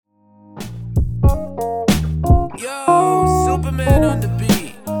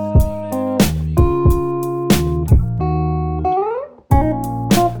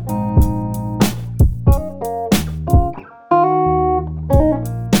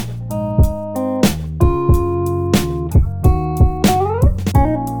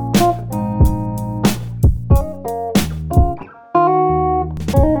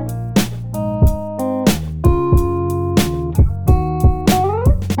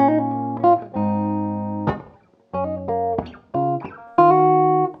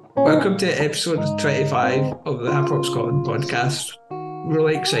welcome to episode 25 of the Hip Hop Scotland podcast.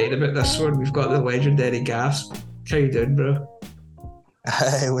 Really excited about this one. We've got the legendary GASP. How you doing, bro?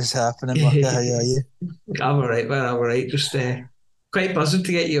 Hey, what's happening, Mucka? How are you? I'm alright, man. I'm alright. Just quite buzzing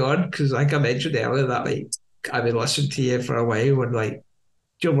to get you on because, like I mentioned earlier, that I've been listening to you for a while and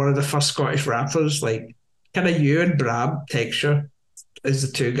you're one of the first Scottish rappers. Like, kind of you and Bram Texture is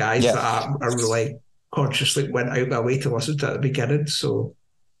the two guys Yeah, that are really consciously went out my way to listen to at the beginning. So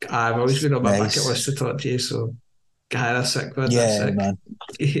I've always been on my bucket list nice. to talk to you. So, that's sick, man. That's Yeah, sick. man.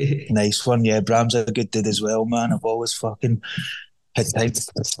 Nice one. Yeah, Bram's a good dude as well, man. I've always fucking had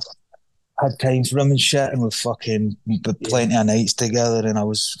time for him and shit, and we've fucking Yeah. plenty of nights together, and I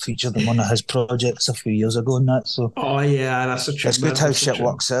was featured in one of his projects a few years ago and that. So Oh yeah, that's a tune, it's good man. how That's a shit tune.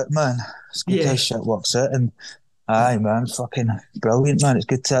 works out, man. It's good how Yeah. shit works out, and aye, man, fucking brilliant, man. It's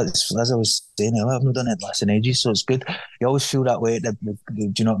good to, as I was saying earlier, I've not done it last in ages, so it's good. You always feel that way. Do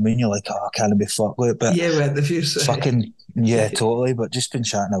you know what I mean? You're like, oh, I can't be fucked with it, but Yeah, we had the few. fucking yeah, totally. But just been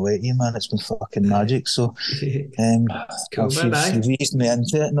chatting away to you, man. It's been fucking magic. So, um, Cool, man. you've Aye. eased me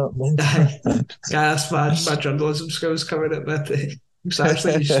into it, not me. Aye. Yeah, that's my journalism skills coming up with it. I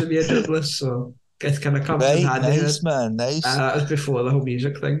actually used to be a journalist, so it kind of comes in Right, handy. nice, man, nice. That was before the whole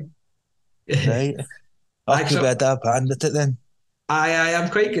music thing. Right, I Like could be a so, dab hand at it then. I am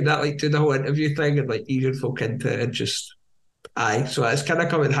quite good at doing the whole interview thing and easing folk into it and just So it's kind of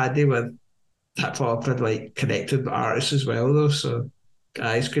come in handy with hip hop and connected with artists as well though. So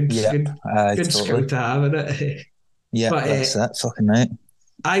it's good, Yep, good skill totally. to have in it. Yep, But that's it. Fucking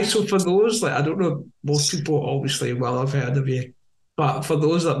right. so for those I don't know, most people obviously will have heard of you, but for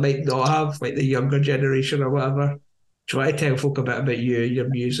those that might not have, like the younger generation or whatever, try to tell folk a bit about you, your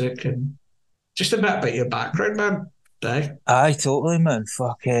music, and just a bit about your background, man. Aye. Totally, man.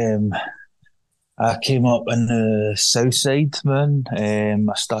 Fuck. I came up in the south side, man. I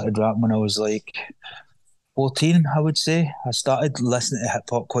started rapping when I was like 14, I would say. I started listening to hip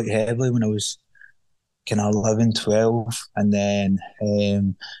hop quite heavily when I was kind of 11, 12. And then, I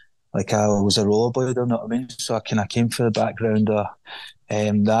was a rollerblader, you know what I mean? So I kind of came from the background of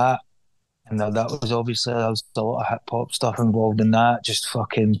that. And that was obviously, there was a lot of hip hop stuff involved in that. Just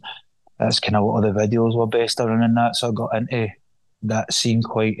fucking, that's kind of what all the videos were based around and that. So I got into that scene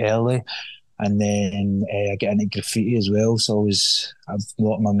quite early. And then I get into graffiti as well. So a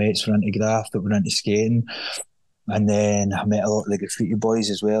lot of my mates were into graph, but were into skating. And then I met a lot of the graffiti boys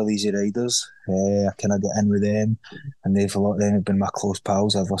as well, Easy Riders. I kind of got in with them, and a lot of them have been my close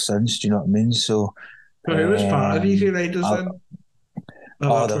pals ever since. Do you know what I mean? So, So who was part of Easy Riders I, then at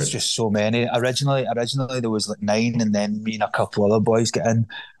oh, that there's point? just so many. Originally there was like nine, and then me and a couple other boys get in,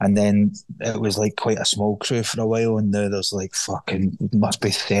 and then it was like quite a small crew for a while, and now there's like fucking must be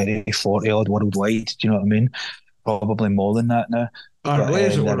 30, 40 odd worldwide. Do you know what I mean? Probably more than that now. Oh, But really?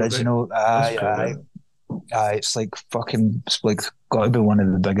 Is it the one of it? original, That's cool, man. it's like fucking, it's like got to be one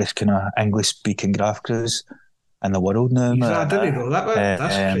of the biggest kind of English speaking graph crews in the world now, I man. didn't know that, man.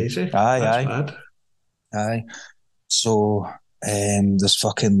 That's crazy. Aye, That's aye, mad. aye. So there's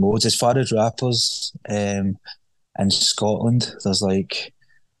fucking loads. As far as rappers in Scotland, there's like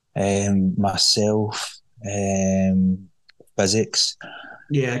myself, Physics,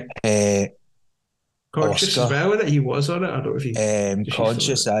 Yeah, uh, conscious as Oscar, well with it. He was on it. I don't know if he's still on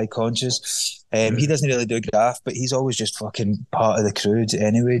Conscious, Conscious. He it. doesn't really do graph, but he's always just fucking part of the crew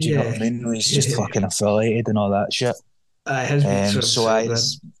anyway. Do you know Yeah, what I mean? He's just yeah. fucking affiliated and all that shit. His beats are So insane, man.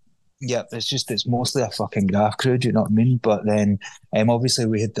 it's yeah, it's mostly a fucking graph crew. Do you know what I mean? But then, obviously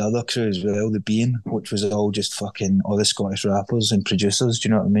we had the other crew as well, the Bean, which was all just fucking all the Scottish rappers and producers. Do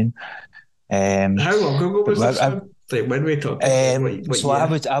you know what I mean? Um, How long ago was but this, man? Like when we're talking, what so I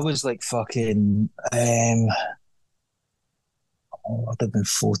year? was I was like fucking I'd have been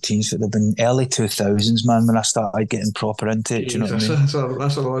 14, so it'd have been early 2000s, man, when I started getting proper into it. Do you know Jeez, what I mean?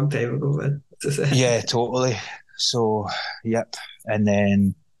 that's a long time ago, man. Yeah, totally. So, yep. And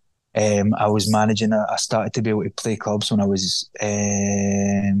then I was managing I started to be able to play clubs when I was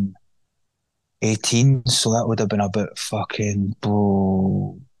 18. So that would have been about fucking,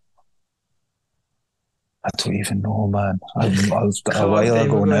 bro, I don't even know, man. I was A a long while time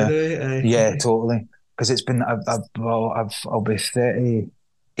ago ago, now. anyway. Yeah, totally. Because it's been, I'll be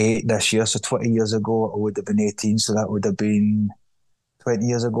 38 this year. So 20 years ago, I would have been 18. So that would have been 20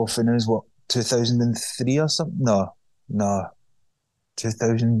 years ago for news, what, 2003 or something? No,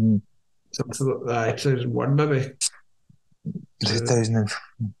 2000, Something like that. 2001, maybe. Uh, 2000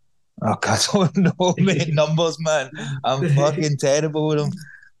 oh, I don't know, mate, numbers, man. I'm fucking terrible with them.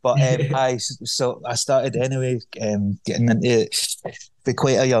 But so I started anyway, getting into it at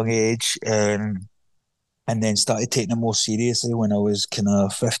quite a young age. and then started taking it more seriously when I was kind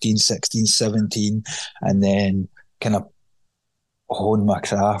of 15, 16, 17, and then kind of honed my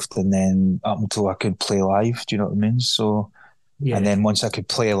craft, and then up until I could play live. Do you know what I mean? So, and Yeah, then once I could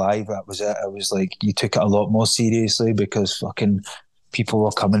play live, that was it. It was like you took it a lot more seriously because fucking people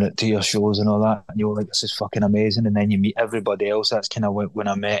were coming out to your shows and all that, and you were like, "This is fucking amazing." And then you meet everybody else. That's kind of when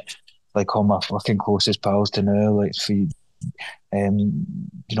I met like all my fucking closest pals to now, like for you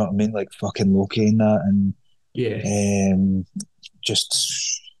know what I mean, like fucking Loki and that, yeah. and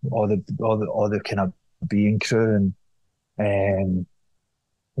just all the kind of being crew, and um,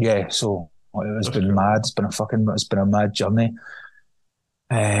 yeah. So it's That's been cool. mad. It's been a mad journey.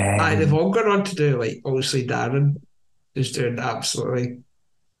 Aye, they've Um, all gone on to do like obviously Darren is doing absolutely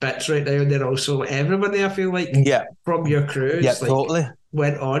bits right now, and then also like, everybody I feel like yeah, from your crew yeah, is like totally.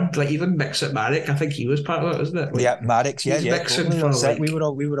 went on like even Mix It Marek. I think he was part of it, wasn't it? Like Yeah, Maddox. Yeah, he's yeah, mixing totally. for That's it. like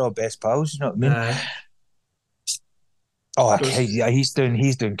We were all best pals. You know what I mean? uh Oh, okay. goes Yeah, he's doing.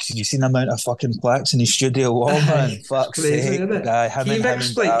 Cause you seen the amount of fucking plaques in his studio wall, man. it's Fuck's crazy, sake. isn't it? He Him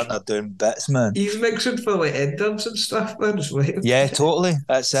mixed and Darren like are doing bits, man. he's mixing for like interns and stuff, man. It's like Yeah, totally.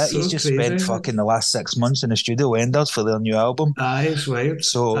 That's it. He's so just spent crazy. fucking the last 6 months in the studio enders for their new album. Aye, it's wild.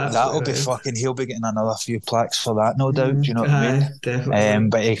 So that'll Absolutely be wild. fucking. He'll be getting another few plaques for that, no doubt. Do you know what I mean? Aye, definitely.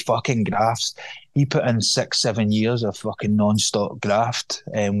 But he fucking grafts. He put in 6, 7 years of fucking non-stop graft.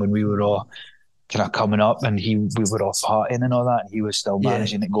 When we were all kind of coming up, and we were off partying and all that, and he was still Yeah.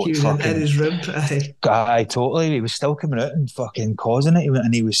 managing to go He to was in fucking his room. Aye. guy. Totally, he was still coming out and fucking causing it,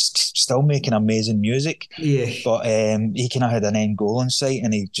 and he was still making amazing music. Yeah. But he kind of had an end goal in sight,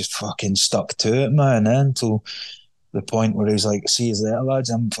 and he just fucking stuck to it, man, until the point where he's like, "See you later, lads.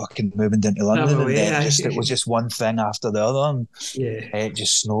 I'm fucking moving down to I'm London," and away. then just it was Aye. just one thing after the other, and Yeah. it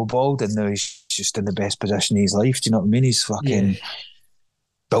just snowballed, and now he's just in the best position of his life. Do you know what I mean? He's Yeah. fucking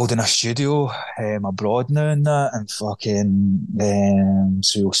building a studio abroad now and that, and fucking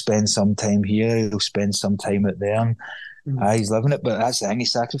so he'll spend some time here, he'll spend some time out there, and Mm. he's living it. But that's the thing, he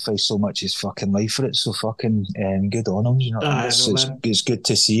sacrificed so much his fucking life for it. So fucking good on him. You know what I mean? I know, man. It's good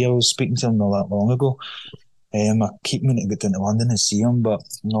to see. I was speaking to him not that long ago. I keep meaning to get down to London and see him, but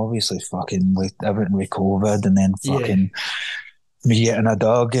obviously fucking with everything with COVID, and then Yeah. fucking me getting a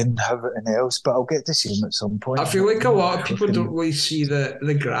dog and everything else. But I'll get to see him at some I point. You know feel what I like a mean? lot of people don't Fucking really see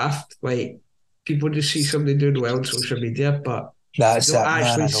the graft. Like people just see somebody doing well on social media, but they that's don't it, man.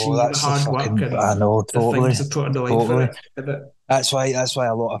 actually I know. see the That's the hard work fucking. and I know. the Totally. things they put on the line for Totally. it. And it That's why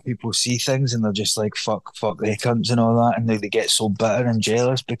a lot of people see things and they're just like fuck they cunts and all that, and they get so bitter and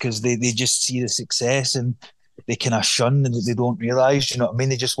jealous because they just see the success and they kind of shun and they don't realise. You know what I mean?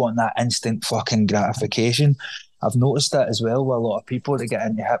 They just want that instant fucking gratification. I've noticed that as well with a lot of people that get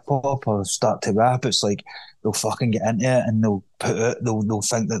into hip hop or start to rap. It's like they'll fucking get into it and they'll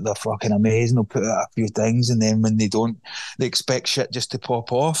think that they're fucking amazing. They'll put out a few things, and then when they don't, they expect shit just to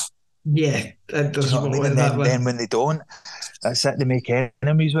pop off. yeah, it Do you does know what I work mean? like And that, then man. when they don't, that's it. They make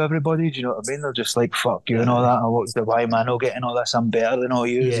enemies with everybody. Do you know what I mean? They're just like fuck you and all Uh, that. Oh, what's the why man? I'll getting all this. I'm better than all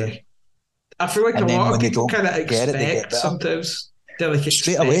yous. yeah, I feel like a And then lot of when they people don't kind of get it, they get expect better sometimes. They like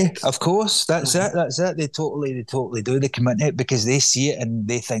straight away. expect. Of course, that's Uh, it. That's it. They totally do. They commit to it because they see it and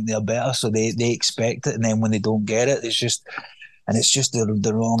they think they're better, so they expect it. And then when they don't get it, it's just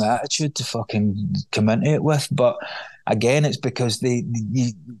the wrong attitude to fucking come into it with. But again, it's because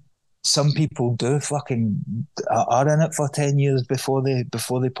some people do fucking are in it for 10 years before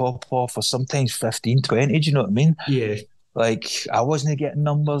they pop off, or sometimes 15, 20. Do you know what I mean? yeah, Like I wasn't getting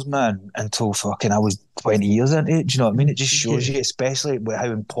numbers, man, until fucking I was 20 years into it. Do you know what I mean? It just shows yeah, you, especially with how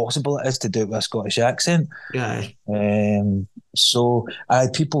impossible it is to do it with a Scottish accent. yeah, Um, so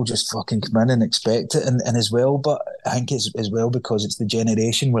people just fucking come in and expect it, and as well. But I think it's as well because it's the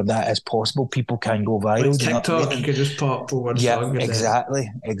generation where that is possible. People can go viral. like Do you know what I mean? TikTok, you And could just pop for one yeah, song and then. exactly,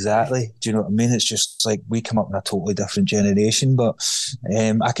 exactly. Do you know what I mean? It's just like we come up in a totally different generation, but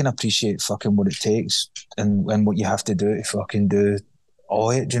I can appreciate fucking what it takes and what you have to do to fucking do all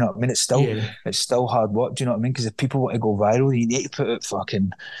it. Do you know what I mean? Yeah, It's still hard work. Do you know what I mean? Because if people want to go viral, you need to put out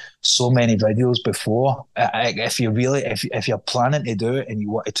fucking so many videos before. If you really, if you're planning to do it and you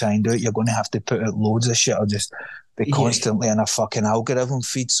want to try and do it, you're going to have to put out loads of shit or just be yeah, constantly in a fucking algorithm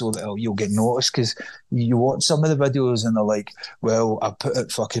feed so that you'll get noticed. Because you watch some of the videos and they're like, well, I put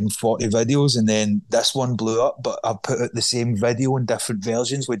out fucking 40 videos and then this one blew up, but I put out the same video in different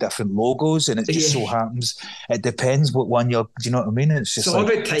versions with different logos, and it just so yeah. happens it depends what one you're. Do you know what I mean? It's It's just all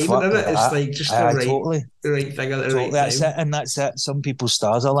like about timing, fuck isn't it? It's that. like just I totally. the right thing at the Totally, right that's it, time. and that's it. Some people's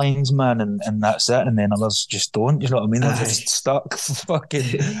stars aligns, man, and that's it, and then others just don't. You know what I mean? They're just Aye. stuck.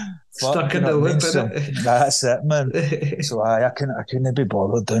 Fucking. fuck, Stuck do you in know the what I mean? loop, So innit? that's it, man. So I couldn't be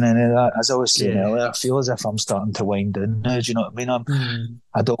bothered doing any of that. As I was saying Yeah. earlier, I feel as if I'm starting to wind down now. Do you know what I mean? Mm.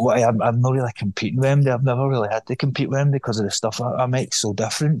 I don't want. I'm not really competing with them. I've never really had to compete with them because of the stuff I make so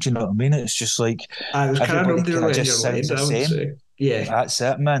different. Do you know what I mean? It's just like I was kind of everybody nobody kind of really in your just sounds lane, the I would same. say. Yeah. That's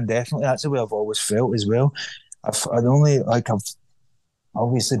it, man. Definitely, that's the way I've always felt as well. I'd only like I've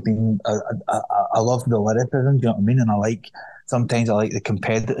obviously been I love the lyricism, do you know what I mean? And sometimes I like the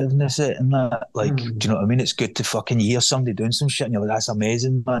competitiveness in that. Like, do you Mm. know what I mean? It's good to fucking hear somebody doing some shit and you're like, that's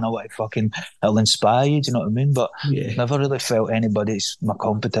amazing, man. I want to fucking it'll inspire you, do you know what I mean? But Yeah. never really felt anybody's my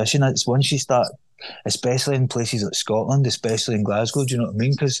competition. It's once you start, especially in places like Scotland, especially in Glasgow, do you know what I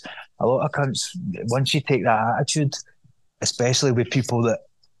mean? Because a lot of cunts, once you take that attitude, especially with people that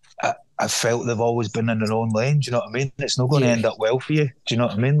I felt they've always been in their own lane. Do you know what I mean? It's not going to Yeah. end up well for you. Do you know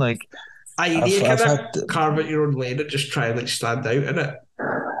what I mean? Like You need I've to kind I've had, of carve out your own lane and just try and like stand out in it.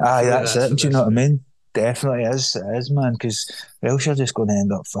 I aye, feel like that's that's the it. Do you know best what I way. mean? Definitely is, it is, man. Because else you're just going to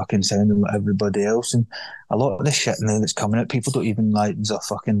end up fucking sounding like everybody else. And a lot of the shit now that's coming out, people don't even like. They're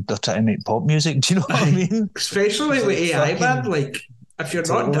trying to make pop music. Do you know what I mean? Especially It's with like AI, man. fucking Like, if you're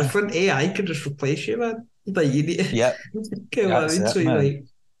not totally. different, AI can just replace you, man. Like, you need, Yep, you know what I that's mean? it, So you man.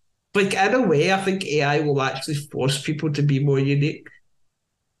 like in a way, I think AI will actually force people to be more unique.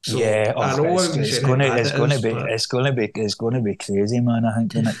 So Yeah, I oh, don't want to be saying how bad it is, but it's gonna be crazy, man. I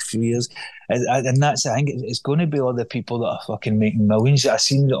think the next few years, and that's I think it's going to be all the people that are fucking making millions. I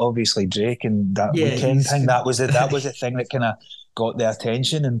seen that obviously Drake and that yeah, weekend he's thing. That was the thing that kind of got the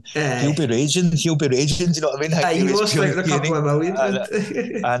attention, and uh, he'll be raging. He'll be raging. Do you know what I mean? Like he it's lost purely out a couple unique. of million, I,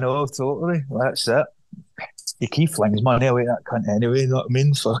 man. I know totally. That's it. He flings money away that cunt anyway. You know what I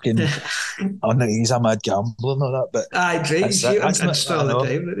mean? Fucking. I know he's a mad gambler and all that, but Aye, Drake, you that's see it. it on That's not. Insta I all the know.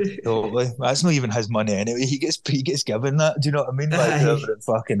 time, doesn't he? Totally. That's not even his money anyway. He gets given that. Do you know what I mean? Like whoever Aye. it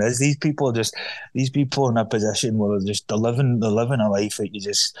fucking is. These people are in a position where they're living a life that you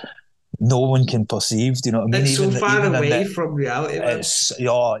just no one can perceive. Do you know what I mean? It's so Even far even in away that from reality, man. it's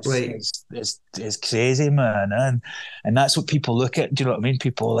yeah, it's Like, it's it's it's crazy, man, and that's what people look at. Do you know what I mean?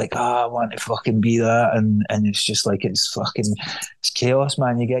 People are like, I want to fucking be that, and it's just like it's chaos,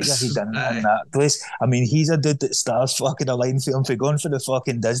 man. You get your head in aye. that place. I mean, he's a dude that stars fucking a line film for going for the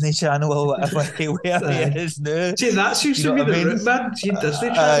fucking Disney Channel or whatever where he Aye. is now. See, that Do seems you to know be what I the mean? route, man. See, Disney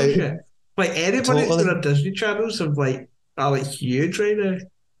Channel I shit. Like anybody that's totally, doing a Disney channels have like are like huge right now.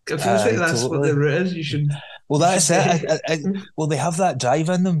 It feels like I that's what the totally. route is. You should Well, you should that's it. be Well, they have that drive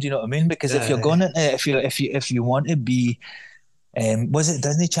in them. Do you know what I mean? Because if you're uh, going into if you want to be, was it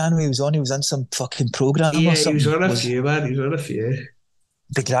Disney Channel he was on? He was on some fucking program or yeah, he was something. on a Was few, man. He was on a few.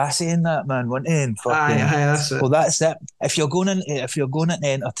 Degrassi in that, man? Wasn't he? And Aye, fucking. aye, that's it. Well, that's it. If you're going into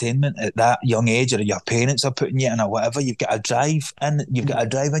entertainment at that young age, or your parents are putting you in or whatever, you've got to drive in. You've got to Mm.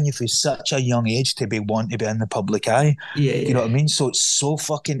 drive in you from such a young age to be want to be in the public eye. Yeah, Do you know yeah. what I mean? So it's so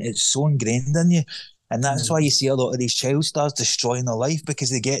ingrained in you. And that's why you Mm. see a lot of these child stars destroying their life because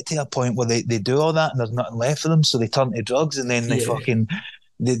they get to a point where they do all that and there's nothing left for them. So they turn to drugs and then they Yeah, fucking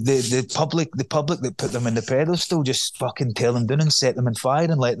the public that put them in the pedestal just fucking tear them down and set them on fire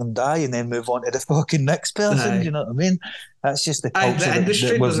and let them die and then move on to the fucking next person. Do you aye. know what I mean? That's just the Aye, culture the that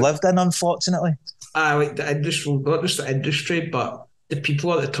industry we've doesn't. lived in, unfortunately. I like the industry, not just the industry, but the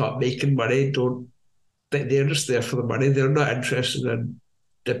people at the top making money don't. They're just there for the money. They're not interested in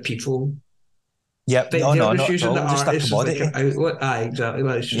the people. Yep. Like No, they're no, just not at using the all. Just a artist as like an commodity. outlet. Aye, exactly.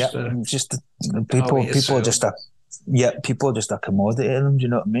 Like, it's just Yep. Just a way people. to People are sell. just a. Yeah, people are just a commodity to them. Do you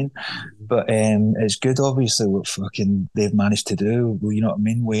know what I mean? But it's good, obviously, what fucking they've managed to do. Well, you know what I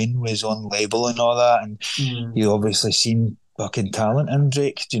mean? Wayne was on label and all that, and Mm. you obviously seen fucking talent in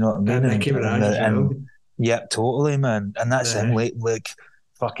Drake. Do you know what I mean? And And Nicki and Minaj as well. yeah, totally, man. And that's him. Uh, Like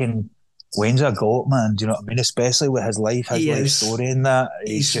fucking Wayne's a goat, man. Do you know what I mean? Especially with his he life is. story, and that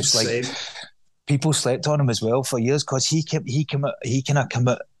he's He's just like insane. people slept on him as well for years because he kind of come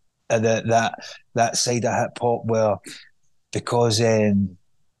at that side of hip hop where because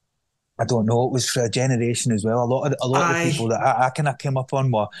I don't know, it was for a generation as well. A lot of the people I that I kind of came up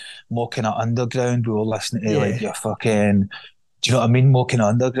on were more kind of underground. We were listening to like yeah. your fucking, do you know what I mean? More kind of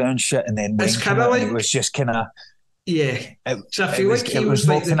underground shit, and then It's Wayne kind came of out, and it was like just kind of yeah. it. So I It feel was like it he was was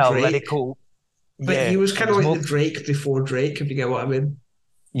more like the kind of Drake, lyrical. but he Yeah, was it kind of was like more. the Drake before Drake, if you get what I mean.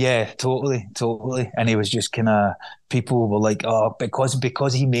 Yeah, totally, totally. And he was just kind of people were like, oh,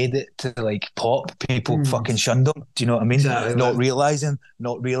 because he made it to like pop, people Mm. fucking shunned him. Do you know what I mean? Exactly, Not man. realizing,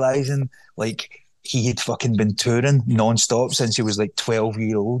 not realizing, like. he had fucking been touring non-stop since he was like 12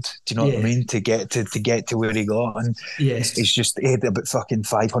 year old. Do you know what I Yeah. mean? To get to where he got, and Yeah. he's just he had about fucking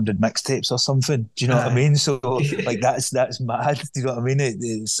 500 mixtapes or something. Do you know what I Aye. mean? So like that's mad. Do you know what I mean?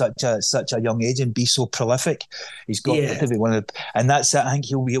 It's such a young age and be so prolific. He's got Yeah. to be one of, and that's it. I think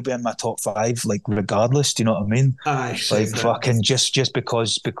he'll be in my top five, like regardless. Do you know what I mean? Aye, Like same man. fucking just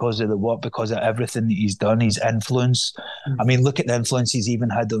because of the what, because of everything that he's done, his influence. I Mm. mean, look at the influence he's even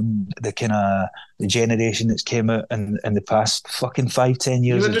had on the kind of the generation that's came out in the past fucking 5, 10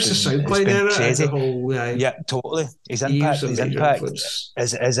 years Even has just the been SoundCloud been era as a crazy. whole, Yeah, totally. His he was impact, a his major impact, influence.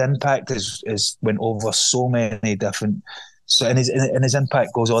 his impact is went over so many different. So and his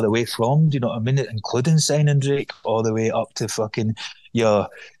impact goes all the way from, do you know what I mean, including signing Drake, all the way up to fucking your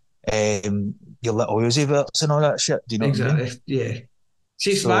your little Uzi verts and all that shit. Do you know what I mean? Exactly. Yeah.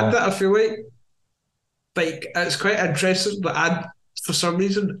 See, it's mad So that I feel like it's quite interesting, but for some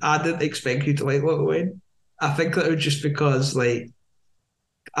reason I didn't expect you to like Lil Wayne. I think that it was just because like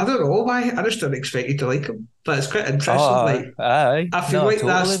I don't know why. I just didn't expect you to like him. But it's quite interesting. oh Like aye, I feel no, like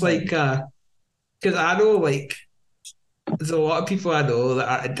totally, that's man. like because I know like there's a lot of people I know that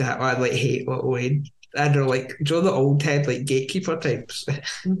are into him, I like hate Lil Wayne. And they're like, do you know the old head like gatekeeper types?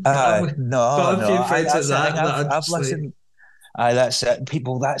 Aye, I've no, got a no. few I friends like That's the thing. that I've are I've just like listened. Aye, that's it.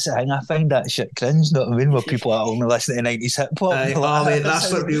 People, that's the thing. I find that shit cringe. You know what I mean? Where people are only listening to 90s hip hop. oh Like, mate,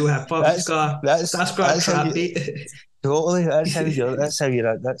 that's not real hip hop. that's That's got a that's how trap you beat. totally. You're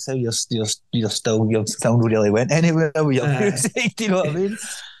still really went anywhere with your uh, music. Do you know what I mean?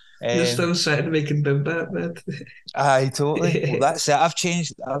 you're Um, still sitting making boom bap, man. Aye, totally. Well, that's it. I've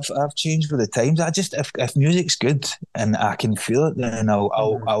changed. I've changed with the times. I just if music's good and I can feel it, then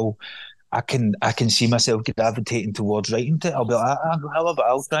I can see myself gravitating towards writing to it. I'll be like, however,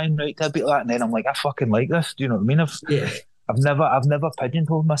 I'll try and write to a bit like that, and then I'm like, I fucking like this. Do you know what I mean? Yeah, I've never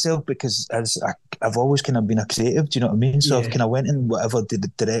pigeonholed myself because I've always kind of been a creative. Do you know what I mean? So I've yeah. kind of went in whatever the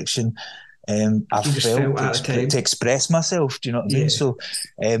direction I You just felt felt to at the to time. express myself. Do you know what I mean? Yeah. So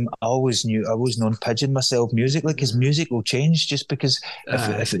I always known pigeon myself musically because music will change just because if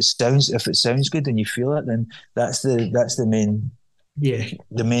Uh, it sounds good and you feel it, then that's the main yeah.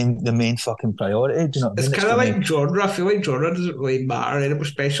 the main the main fucking priority. Do you know what I It's mean? It's kind of gonna like genre. I feel like genre doesn't really matter anymore,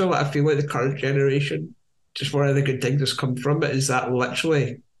 especially like I feel like the current generation, just one of the good things that's come from it is that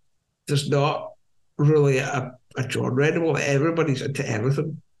literally there's not really a genre anymore. Like, everybody's into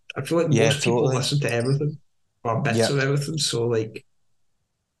everything. I feel like yeah, most people totally. listen to everything or bits Yeah. of everything. So like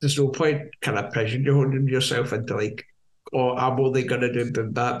there's no point kind of pigeonholing yourself into like, oh, I'm only gonna do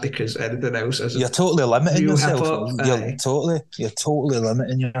boom bap because anything else You're isn't totally limiting real hip yourself. hop. You're totally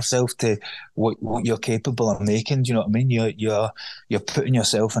limiting yourself to what you're capable of making. Do you know what I mean? You're putting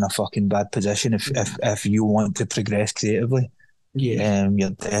yourself in a fucking bad position if you want to progress creatively. Yeah, You're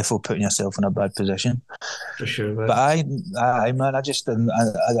definitely putting yourself in a bad position. for sure, But man. I man, I just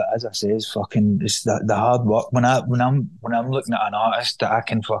as I say, it's fucking it's the hard work. When I'm looking at an artist that I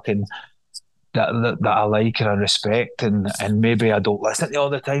can fucking that I like and I respect, and maybe I don't listen to all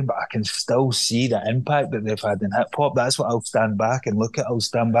the time, but I can still see the impact that they've had in hip hop. That's what I'll stand back and look at. I'll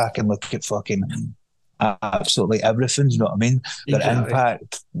stand back and look at fucking absolutely everything. Do you know what I mean? Their Exactly.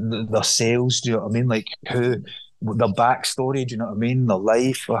 impact, their sales. Do you know what I mean? Like who, their backstory. Do you know what I mean? Their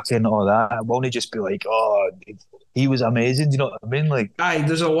life, fucking all that. I won't just be like, oh, he was amazing. Do you know what I mean? Like Aye,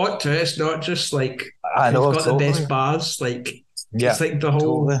 there's a lot to it. It's not just like I he's know got the totally. best bars. Like it's Yeah, like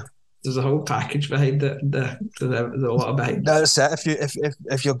totally. there's a whole package behind it. There's a lot behind it. That's it.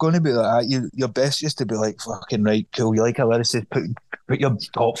 If you're going to be like that, your best just to be like fucking right, cool. You like a lyricist, put your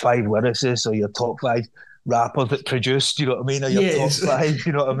top five lyricists or your top five rappers that produce. Do you know what I mean? Or your top Yes. five. Do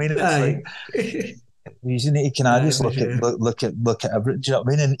you know what I mean? It's like Aye. you need to can I Aye, just for sure. look at everything. Do you know what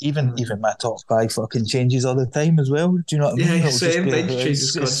I mean? And even Mm. my top five fucking changes all the time as well. Do you know what I mean? Yeah, It'll just same. be Mine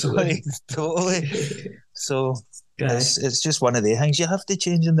changes it's constantly. like totally. So Aye. it's just one of the things you have to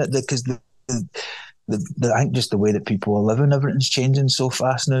change in that because I think just the way that people are living, everything's changing so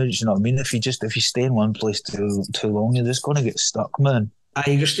fast now. Do you know what I mean? If you stay in one place too long, you're just going to get stuck, man.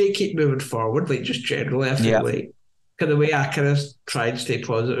 I just need to keep moving forward. Like just generally, I feel Yeah, like kind of the way I kind of try and stay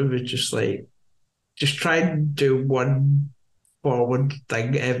positive is just like just try and do one forward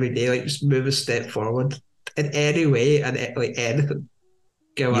thing every day. Like just move a step forward in any way and like anything.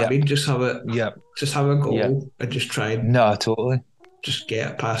 Get what I yeah, mean? yeah, Just have a yeah. goal and just try and No, totally. just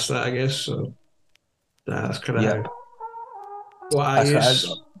get past that. I guess so. That's kind of Yeah, how. What I I,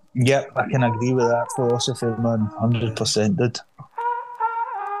 use. yeah, I can agree with that philosophy, man. 100% did.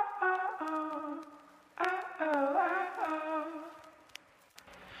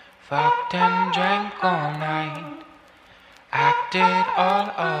 Fucked and drank all night, acted all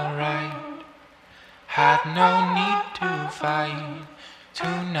alright. Had no need to fight.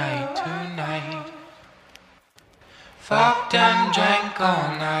 Tonight. Fucked and drank all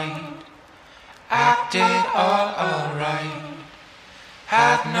night. Acted all alright.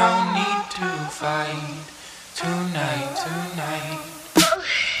 Had no need to fight. Tonight.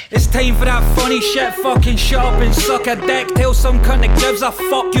 It's time for that funny shit, fucking shut up and suck a dick. Tell some cunt that gives a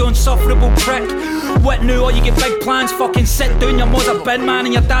fuck, you insufferable prick. What new, or you get big plans, fucking sit down, your mother's a bin man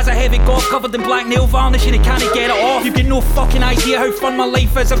and your dad's a heavy goth covered in black nail varnish and he can't get it off. You get no fucking idea how fun my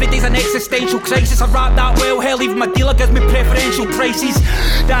life is, every day's an existential crisis. I rap that well, hell even my dealer gives me preferential prices.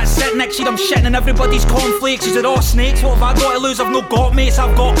 That's it, next year I'm shitting in everybody's cornflakes. Is it all snakes? What have I got to lose? I've no got mates,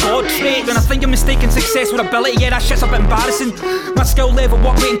 I've got God traits. When I think I'm mistaking success with ability, yeah that shit's a bit embarrassing. My skill level,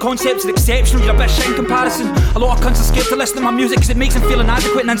 work rate and concepts are exceptional, you're a bit shit in comparison. A lot of cunts are scared to listen to my music cause it makes them feel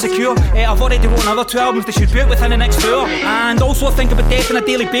inadequate and insecure. I've already wrote another 2 albums, they should be out within the next 4. And also I think about death on a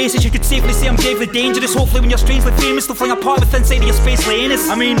daily basis. You could safely say I'm gravely dangerous. Hopefully when you're strangely famous they'll fling a part with inside of your spacely anus.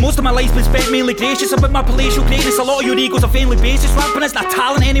 I mean most of my life's been spent mainly gracious about my palatial greatness. A lot of your egos are vainly basis. Rapping isn't a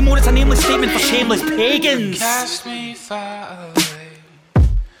talent anymore, it's a nameless statement for shameless pagans. Cast me far away.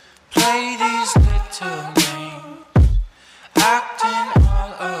 Play these little games. Acting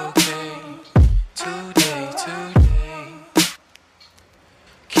all okay. Today.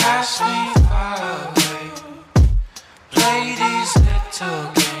 Cast me far away. Play these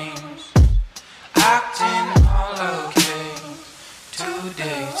little games. Acting all okay.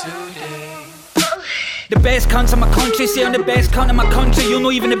 Today. The best cunts in my country say I'm the best cunt in my country. You're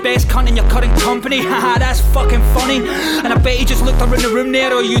not even the best cunt in your current company. Haha, that's fucking funny. And I bet you just looked around the room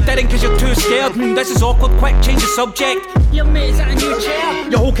there, or you didn't cause you're too scared. This is awkward, quick, change the subject. Your mate's at a new chair.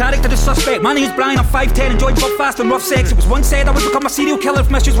 Your whole character is suspect. My name's Brian, I'm 5'10", enjoy blood fast and rough sex. It was once said I would become a serial killer if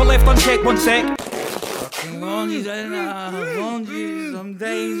mysteries were left unchecked. One sec.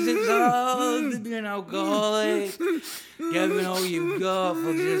 Sometimes it's hard to be an alcoholic, giving all you've got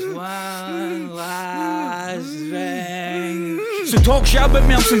for just one last thing. So talk shit about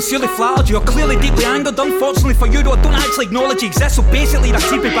me, I'm sincerely flattered. You're clearly deeply angered. Unfortunately for you though, I don't actually acknowledge you exist. So basically you're a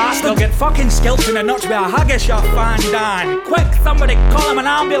creepy bastard. They'll get fucking skilled in the nuts with a haggis, you fandan. Quick, somebody call him an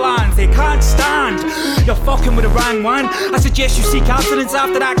ambulance, they can't stand. You're fucking with the wrong one. I suggest you seek abstinence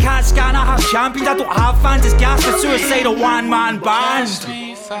after that CAT scan. I have champions, I don't have fans. It's GASP, a suicidal one-man band. Cast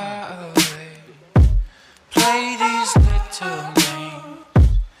me far away. Play these little games.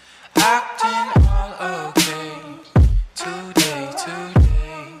 Acting all okay. Today.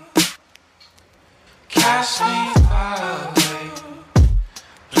 Cast me far away.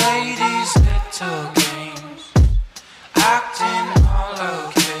 Play these little games. Acting all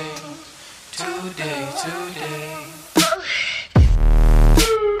okay. Today.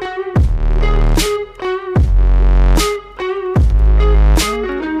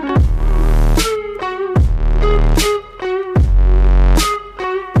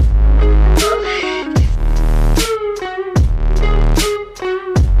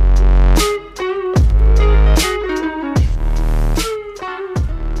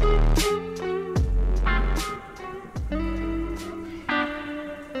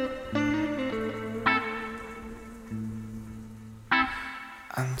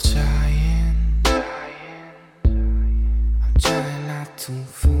 I'm trying not to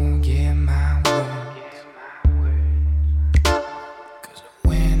forget my words. Cause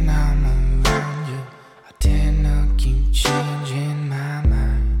when I'm around you, I tend to keep changing my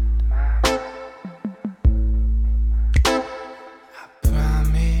mind.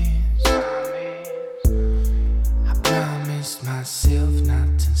 I promised myself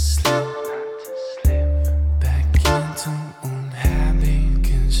not to slip back into old habit.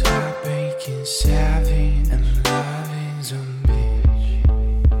 Cause heartbreak is savage and love is a bitch.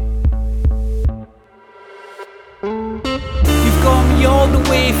 You've got me all the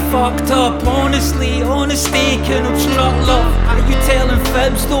way fucked up. Honestly, honesty can obstruct love. Are you telling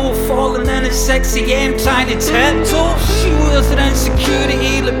fibs though? Falling in at 6 AM trying to tiptoe. She wears an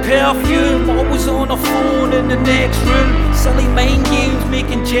insecurity like perfume. Always on her phone in the next room. Silly mind games,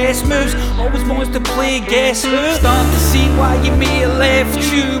 making chess moves. Always wants to play guess who. Starting to see why you may have left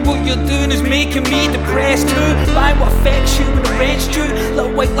you. What you're doing is making me depressed too. By what affects you when the rent's due.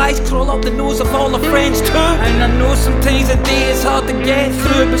 Little white lies crawl up the nose of all her friends too. And I know sometimes a day is hard to get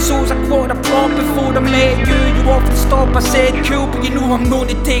through, but so's a quarter prop before I met you. You often stop, I said cool, but you know I'm known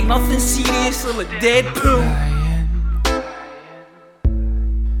to take nothing serious like Deadpool.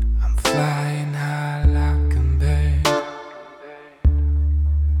 I'm flying high like a bird,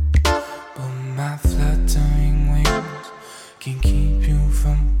 but my fluttering wings can keep you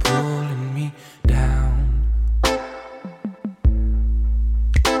from pulling me down.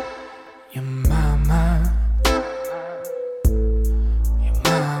 Your mama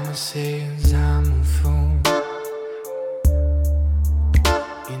mama says I'm a fool,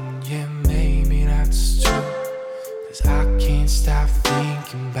 and yeah, maybe that's true, 'cause I can't stop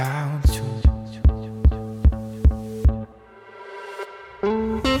thinking about you.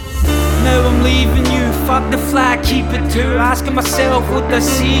 Now I'm leaving you, fuck the flag, keep it too. Asking myself what I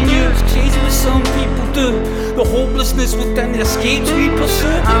see in you. It's crazy what some people do. The hopelessness within the escapes we pursue.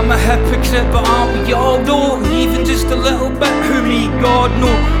 I'm a hypocrite, but aren't we all though? Even just a little bit, who me, God no.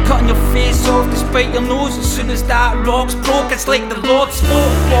 Cutting your face off despite your nose. As soon as that rock's broke, it's like the Lord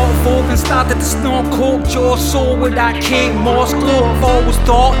spoke. Bought a Vogue and started to snort coke. Jaw sore with that Kate Moss glow. I've always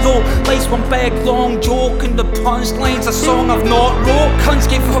thought though, life's one big long joke, and the punchline's a song I've not wrote. Cunts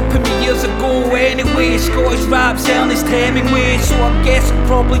gave up on me years ago anyway. Scottish rap's Ernest Hemingway. So I guess I'll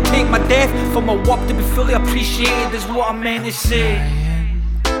probably take my death for my work to be fully appreciated, is what I meant to say.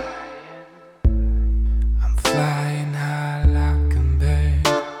 I'm flying high like a bird,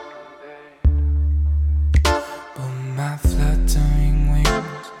 but my fluttering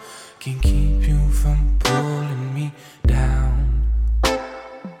wings can keep you from pulling me down.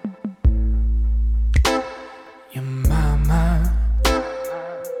 Your mama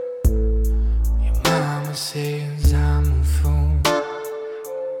says I'm a fool,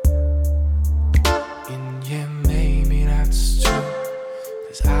 and yeah, maybe that's true,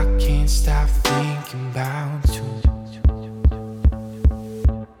 'cause I can't stop thinking about you.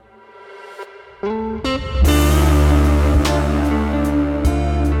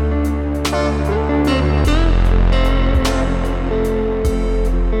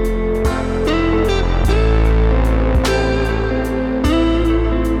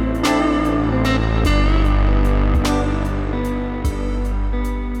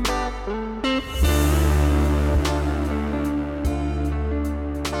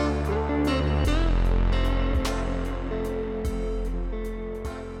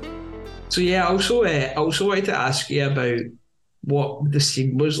 So yeah, I also wanted to ask you about what the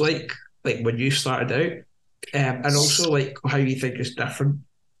scene was like when you started out, and also like how you think it's different,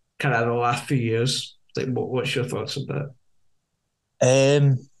 kind of the last few years. Like, what's your thoughts on that?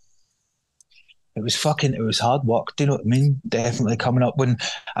 Um, it was hard work. Do you know what I mean? Definitely coming up when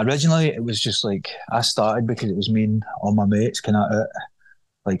originally it was just like I started because it was me and all my mates kind of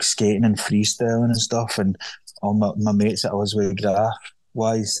like skating and freestyling and stuff, and all my mates that I was with graph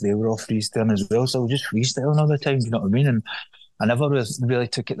wise, they were all freestyling as well. So I was just freestyling all the time. Do you know what I mean? And I never really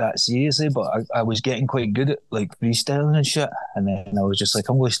took it that seriously, but I was getting quite good at like freestyling and shit. And then I was just like,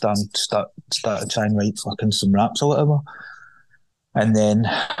 I'm going to start to try and write fucking some raps or whatever. And then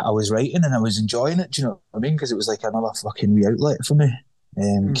I was writing and I was enjoying it. Do you know what I mean? Because it was like another fucking wee outlet for me,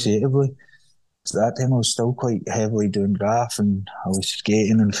 creatively. So that time I was still quite heavily doing graph, and I was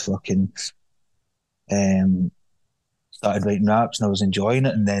skating and fucking started writing raps, and I was enjoying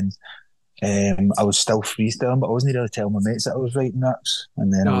it. And then I was still freestyling, but I wasn't really telling my mates that I was writing raps.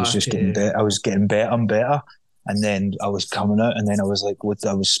 And then I was just getting better. I was getting better and better. And then I was coming out, and then I was like,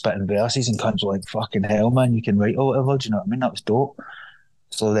 I was spitting verses, and cunts were like, "Fucking hell, man, you can write or whatever." Do you know what I mean? That was dope.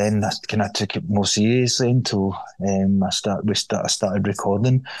 So then I kind of took it more seriously until I started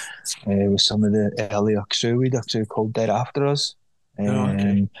recording with some of the earlier crew. We had a crew called Dead After Us.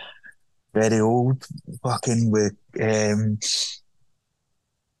 Very old, fucking with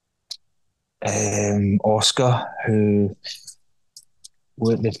Oscar, who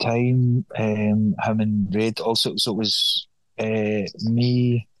at the time, him and Red also. So it was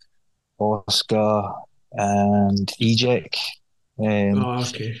me, Oscar, and Ejek.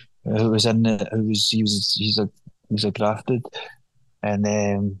 Who was in the? He's a grafted,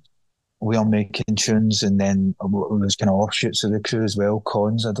 and we are making tunes, and then it was kind of offshoots of the crew as well.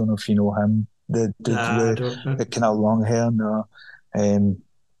 Cons, I don't know if you know him, the kind of long hair, no. And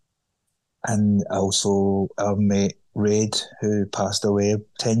also our mate Raid, who passed away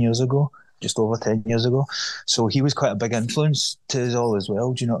 10 years ago, just over 10 years ago. So he was quite a big influence to us all as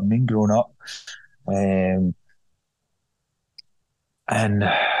well. Do you know what I mean? Growing up. And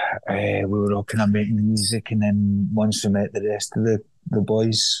we were all kind of making music, and then once we met the rest of the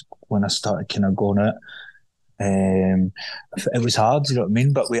boys, when I started kind of going out, it was hard, you know what I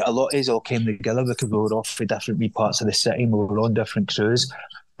mean? But a lot of us all came together because we were off for different wee parts of the city, and we were on different crews,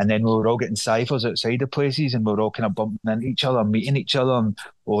 and then we were all getting ciphers outside of places, and we were all kind of bumping into each other, meeting each other, and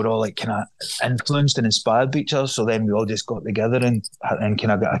we were all like kind of influenced and inspired by each other. So then we all just got together and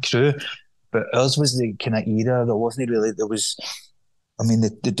kind of got a crew. But ours was the kind of era that wasn't really, there was, I mean,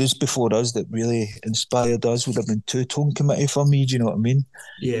 the dudes before us that really inspired us would have been Two Tone Committee for me. Do you know what I mean?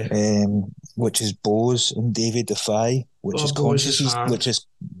 Yeah. Which is Bose and David Defy, which is Bose Consciousness, is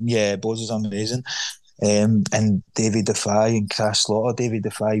Bose is amazing. And David Defy and Crash Slaughter. David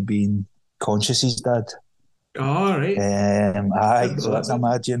Defy being Conscious's dad. All right. Aye, Didn't so know that's that.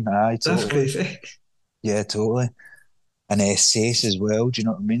 Imagine. Aye, That's totally. crazy. Yeah, totally. And Sace as well. Do you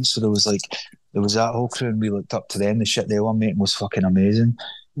know what I mean? So there was that whole crew, and we looked up to them. The shit they were making was fucking amazing.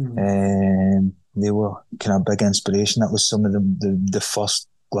 They were kind of big inspiration. That was some of the first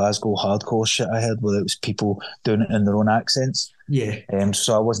Glasgow hardcore shit I heard, where it was people doing it in their own accents. Yeah.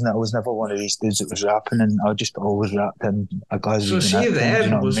 So I was never one of these dudes that was rapping, and I just always rapped in a So Glaswegian see accent. Do you then,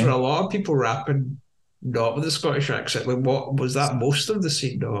 know what was I there mean? a lot of people rapping not with the Scottish accent? Like, what was that? Most of the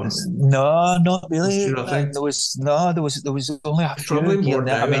scene, or No, not do really. you not think? There was only a There's few probably here more and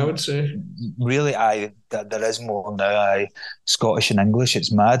there. now, I I mean, would say. really, there is more now. Scottish and English.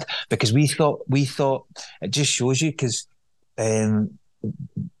 It's mad because we thought it just shows you because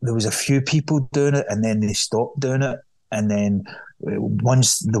there was a few people doing it and then they stopped doing it, and then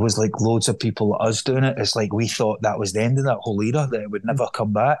once there was like loads of people like us doing it, it's like we thought that was the end of that whole era, that it would never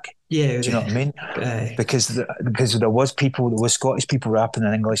come back. Yeah. Do you know what I mean? Aye. Because there was Scottish people rapping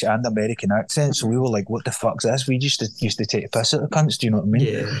in English and American accents, so we were like, "What the fuck's this?" We just used to take the piss out of cunts. Do you know what I mean?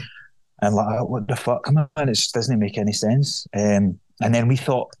 Yeah. And like, what the fuck? Come on, it just doesn't make any sense. And then we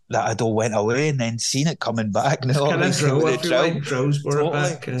thought that it all went away, and then seen it coming back. It's Now, kind of obviously, drill, with I the feel drill, like drills brought it totally,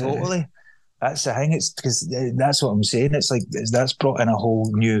 back. totally. That's the thing. It's because that's what I'm saying. It's like that's brought in a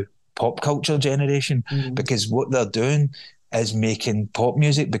whole new pop culture generation, because what they're doing is making pop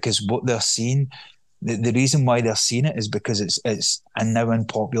music, because what they're seeing, the reason why they're seeing it is because it's a now in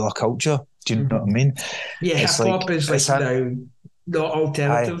popular culture. Do you know what I mean? Yeah, It's hip hop like is like now not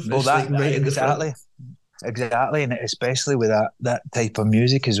alternative. well, It's like that right in the front. exactly, and especially with that type of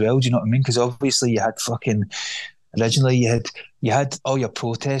music as well. Do you know what I mean? Because obviously you had fucking originally you had all your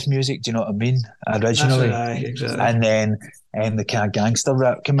protest music. Do you know what I mean? That's Originally, right, exactly. and then the kind of gangster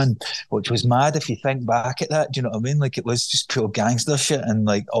rap came in, which was mad if you think back at that. Do you know what I mean? Like it was just pure gangster shit, and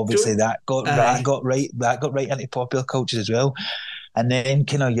like obviously So, aye, that got right into popular culture as well. And then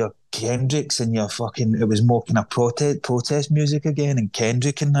kind of your Kendricks and your fucking, it was more kind of protest music again, and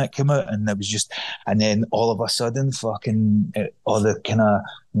Kendrick and that came out, and it was just, and then all of a sudden fucking all the kind of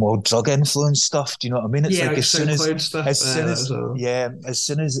more drug influence stuff. Do you know what I mean? It's yeah, like like SoundCloud stuff. That was all. as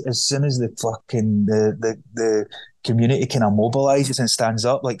soon as the fucking the community kind of mobilizes and stands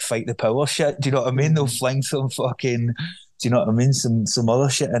up, like fight the power shit. Do you know what I mean? They'll fling some fucking, do you know what I mean? Some other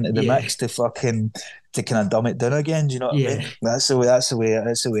shit into the Yeah, mix to kind of dumb it down again. Do you know what I yeah, mean? That's the way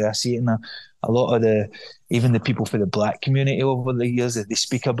I see it. And a lot of even the people for the black community over the years, they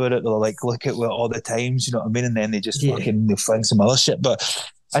speak about it. They're like, look at what all the times. You know what I mean? And then they just yeah, they find some other shit. But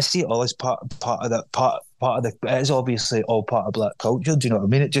I see it all as part of that part of the. It is obviously all part of black culture. Do you know what I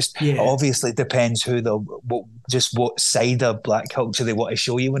mean? It yeah, obviously depends who what side of black culture they want to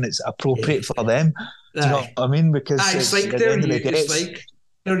show you when it's yeah. appropriate for them. Do you know Aye. what I mean? Because It's it's like at the end of the day, it's like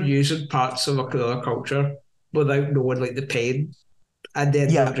they're using parts of another culture without knowing like the pain, and then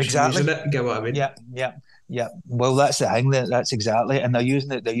they're yeah, just exactly. using it. You get what I mean? Yeah, yeah, yeah. Well, that's the thing. That's exactly, and they're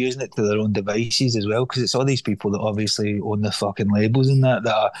using it. They're using it to their own devices as well, because it's all these people that obviously own the fucking labels and that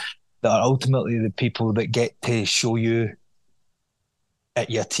are ultimately the people that get to show you at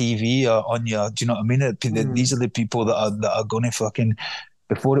your TV or on your. Do you know what I mean? These are the people that are going to fucking.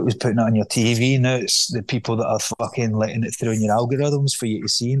 Before it was putting it on your TV, now it's the people that are fucking letting it through in your algorithms for you to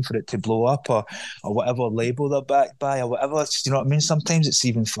see and for it to blow up, or whatever label they're backed by or whatever. Do you know what I mean? Sometimes it's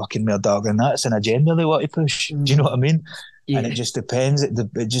even fucking more dark than that. It's an agenda they want to push. Do you know what I mean? And it Yeah, just depends.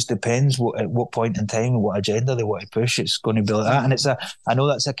 It just depends at what point in time and what agenda they want to push. It's going to be like that. And I know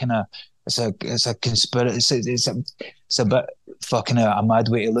that's a kind of, it's a conspiracy. It's a bit fucking a mad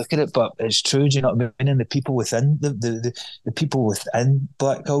way to look at it, but it's true. Do you know what I mean? And the people within the people within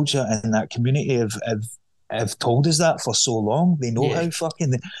black culture and that community have told us that for so long. They know yeah. how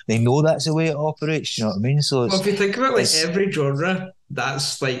fucking they know that's the way it operates. Do you know what I mean? So Well, if you think about like it's every genre,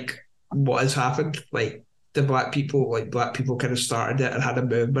 that's like what has happened. Like black people kind of started it and had a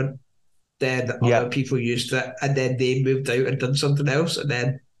movement. Then yeah, other people used it, and then they moved out and done something else, and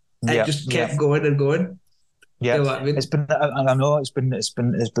then it yeah, just yeah. kept going and going. You Yeah, know what I it's mean? been. I know it's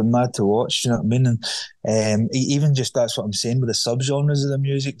been mad to watch. Do you know what I mean? And even just that's what I'm saying with the subgenres of the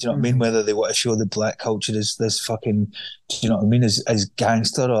music. Do you know what I mean? Whether they want to show the black culture as this fucking, do you know what I mean? As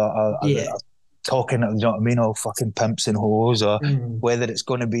gangster or Yeah, talking, you know what I mean, all fucking pimps and hoes, or Mm. whether it's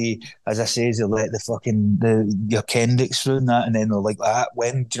going to be, as I say, they let the fucking your Kendricks through and that, and then they're like that.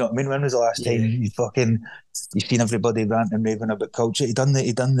 When do you know what I mean? When was the last Yeah. time you seen everybody ranting and raving about culture? He done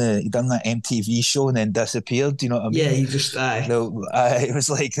that MTV show and then disappeared. Do you know what I mean? Yeah, he just It was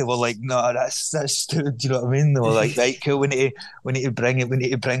like they were like, no, that's stupid. Do you know what I mean? They were like, right, cool. We need to bring it. We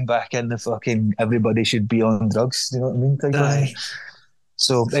need to bring back in the fucking everybody should be on drugs. Do you know what I mean? Type of thing. aye.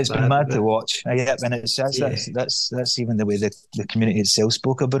 So It's it's been bad, mad to but watch. Yeah, and it's yeah. that's even the way the community itself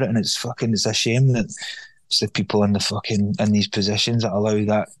spoke about it, and it's a shame that it's the people in the fucking in these positions that allow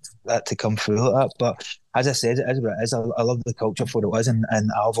that to come through like that. But as I said, it is what it is. I love the culture for what it is, and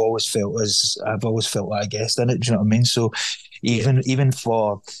I've always felt like a guest in it. Do you know what I mean? So Yeah. even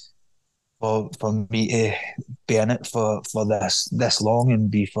for me to be in it for this long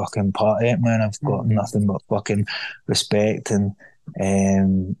and be fucking part of it, man, I've got Mm. nothing but fucking respect and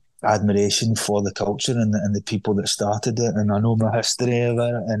admiration for the culture and the people that started it, and I know my history of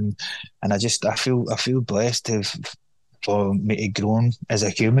it, and I feel blessed for me to grown as a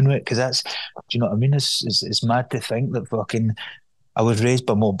human with, because that's, do you know what I mean? It's mad to think that fucking I was raised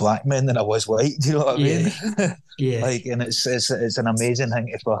by more black men than I was white. Do you know what I mean? Yeah. Yeah. Like, and it's an amazing thing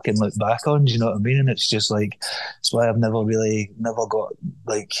to fucking look back on. Do you know what I mean? And it's just like, it's why I've never got,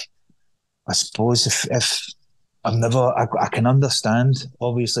 like, I suppose if I've never, I can understand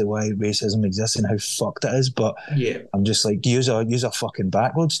obviously why racism exists and how fucked it is, but Yeah. I'm just like, use are fucking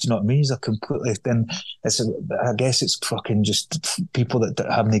backwards. Do you know what I mean? You're completely, then I guess it's fucking just people that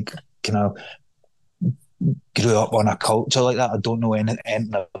haven't kind of grew up on a culture like that. I don't know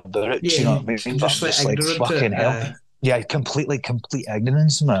anything about it. Do you know Yeah. what I mean? But I'm Just like just like, ignorant to fucking it. hell. Aye. Yeah, complete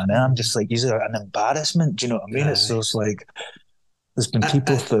ignorance, man. And I'm just like, these are an embarrassment. Do you know what I mean? It's Aye. just like, there's been I,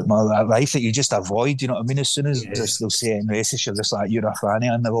 people I, throughout my life that you just avoid. Do you know what I mean? As soon as yeah. they'll say anything racist, you're just like, you're a fanny.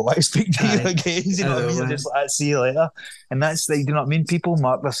 I never want to speak to you Aye. again. Do you I know what I know, mean? You're man. just like, see you later. And that's like, do you know what I mean? People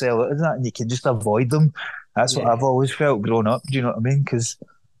mark themselves out of that, and you can just avoid them. That's what Yeah. I've always felt growing up. Do you know what I mean? Because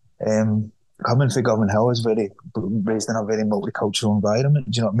coming from Government Hill is very raised in a very multicultural environment.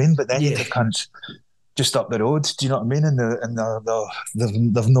 Do you know what I mean? But then you Yeah. have cunts just up the road. Do you know what I mean?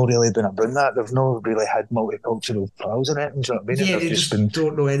 They've not really been about that. They've not really had multicultural pals in it. Do you know what I mean? And Yeah, they've they just just been,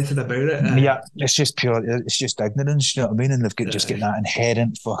 don't know anything about it. yeah, it's just pure, it's just ignorance. Do you know what I mean? And they've got just getting Aye. that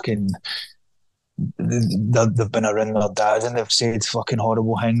inherent fucking. They've been around their dad and they've said fucking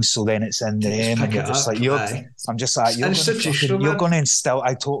horrible things, so then it's in To just them, and pick you're it just up. like, you're. Aye. I'm just like, It's institutional, you're man. gonna instill.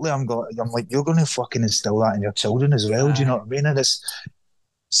 I'm like, you're gonna fucking instill that in your children as well. Do you know Aye. what I mean? And it's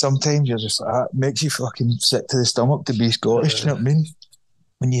sometimes you're just like, it makes you fucking sick to the stomach to be Scottish. Do you know what I mean?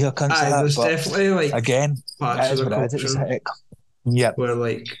 When you hear cunts like Aye, that, there's but definitely like again, parts it of is the what it is. culture Yeah, where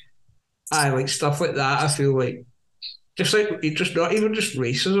like stuff like that. I feel like just not even just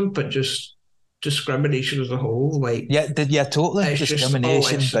racism, but just discrimination as a whole. Like yeah, totally. it's just all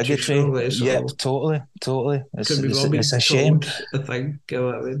Discrimination, bigotry. institutional. It's Yep, all totally. because we've all It's been a shame. told a thing. You know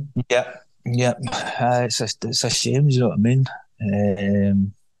what I mean? Yep. It's a shame. Do you know what I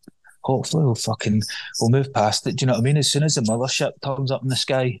mean? Hopefully we'll move past it. Do you know what I mean? As soon as the mothership turns up in the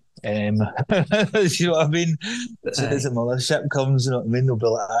sky, do you know what I mean? As soon as the Aye. mothership comes, you know what I mean? They'll be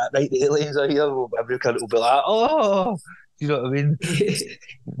like, "Ah, right, the aliens are here." Every country will be like, "Oh," do you know what I mean?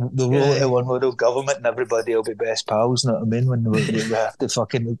 They'll roll it to Aye. one world government, and everybody will be best pals. You know what I mean? When we have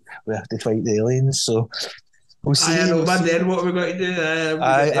to we have to fight the aliens. So we'll I see. know, We'll man. see. Then what are we going to do? We get there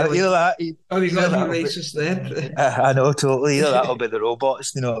Either like, that, oh, you got either to be that'll be. racist then. I know totally. Either that'll be the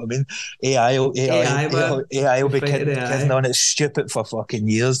robots, you know what I mean? AI, man. AI will We're be fighting kidding AI. on it stupid for fucking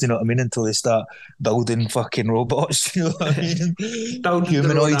years, you know what I mean? Until they start building fucking robots, you know what I mean? Building their own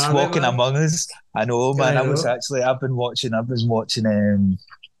Humanoids army, walking man. among us. I know, man. I know. I've been watching, it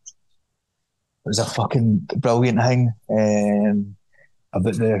was a fucking brilliant thing,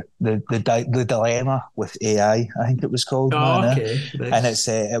 about the dilemma with AI. I think it was called, man. Oh, okay. And Nice.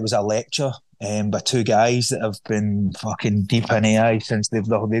 it was a lecture by two guys that have been fucking deep in AI since they've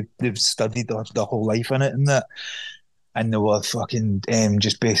studied their whole life in it and that. And they were fucking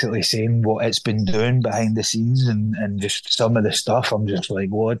just basically saying what it's been doing behind the scenes, and just some of the stuff. I'm just like,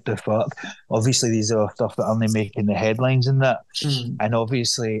 what the fuck? Obviously, these are stuff that aren't making the headlines and that. Mm. And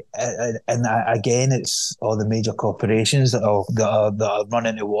obviously, again, it's all the major corporations that are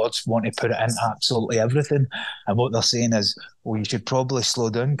running towards want to put it in absolutely everything. And what they're saying is, well, you should probably slow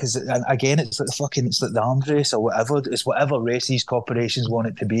down, because again, it's like the arms race or whatever. It's whatever race these corporations want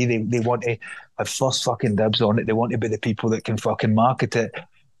it to be. They want to have first fucking dibs on it. They want to be the people that can fucking market it,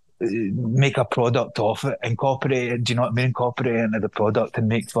 make a product off it, incorporate it. Do you know what I mean? Incorporate it into the product and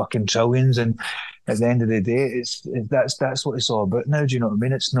make fucking trillions. And at the end of the day, that's what it's all about now. Do you know what I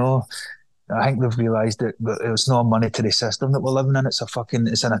mean? I think they've realised that it's not a monetary system that we're living in.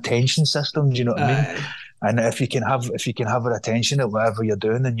 It's an attention system. Do you know what I mean? Aye. And if you can have our attention at whatever you're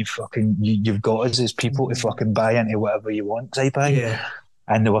doing, then you've got us as people to fucking buy into whatever you want type thing. Yeah.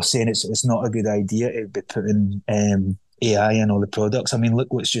 And they were saying it's not a good idea to be putting AI in all the products. I mean,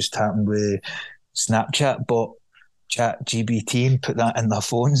 look what's just happened with Snapchat, but Chat GBT and put that in their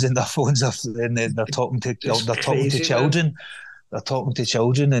phones, and their phones are and they're talking to It's they're talking to crazy, children. man. They're talking to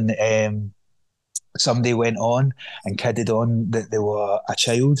children, and somebody went on and kidded on that they were a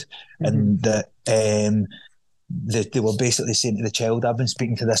child, and that they were basically saying to the child, "I've been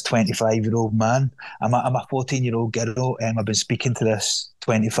speaking to this 25-year-old man. I'm a 14-year-old girl, and I've been speaking to this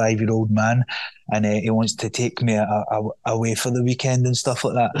 25-year-old man, and he wants to take me away for the weekend and stuff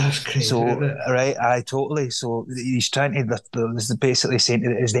like that." That's crazy, So, isn't it? right, I totally. So he's trying to. This is basically saying,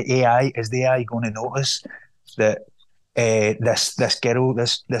 is the AI going to notice that this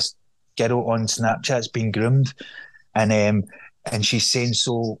girl on Snapchat's been groomed, and she's saying,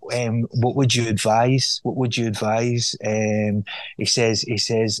 so what would you advise? What would you advise?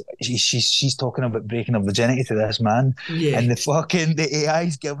 She's talking about breaking her virginity to this man, Yeah. and the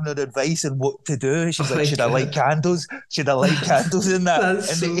AI's giving her advice on what to do. She's Oh like, my should I light God. candles? Should I light candles in that? That's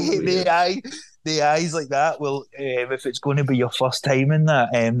And so the weird. AI. The AI's like that. Well, if it's going to be your first time in that,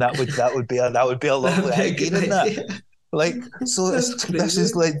 that would be a lovely That'd be a idea good in that. idea. Like, so That's this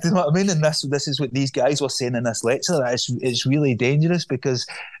is crazy. like, do you know what I mean? And this is what these guys were saying in this lecture. That it's really dangerous because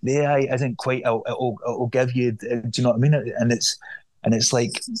the AI isn't quite. It'll give you. Do you know what I mean? And it's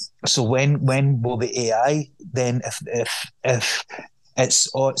like, so when will the AI then, if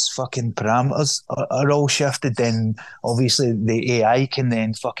its fucking parameters are all shifted, then obviously the AI can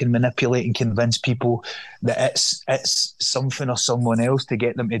then fucking manipulate and convince people that it's something or someone else to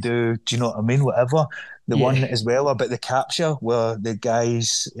get them to do you know what I mean? Whatever. The one Yeah. as well about the capture where the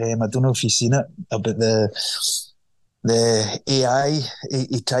guys, I don't know if you've seen it, about the AI,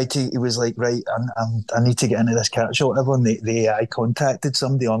 he was like, right, I need to get into this capture, whatever, and the AI contacted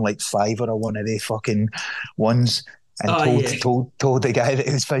somebody on like Fiverr or one of the fucking ones, and Oh told yeah. told the guy that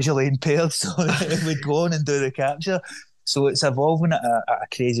he was visually impaired, so that he would go on and do the capture. So it's evolving at a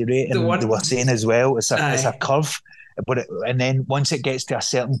crazy rate, The and they were one. saying as well, it's a Aye. curve, and then once it gets to a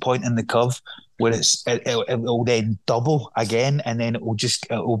certain point in the curve, where it'll then double again, and then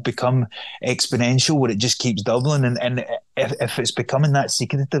it'll become exponential, where it just keeps doubling, and if it's becoming that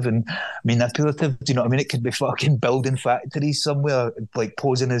secretive and manipulative, do you know what I mean? It could be fucking building factories somewhere, like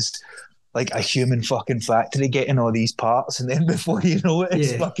posing as like a human fucking factory, getting all these parts, and then before you know it,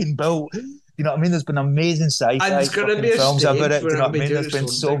 it's Yeah. fucking built. You know what I mean? There's been amazing And sci-fi it's gonna fucking be a films about stage it. Do where you know it'll what I be mean? doing There's its been own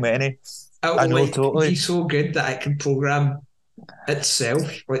so thing. many. I It'll know like totally. be so good that it can program itself.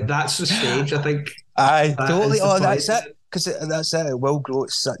 Like that's the stage. I think I that totally. is the Oh, point. that's it. Because that's it. It will grow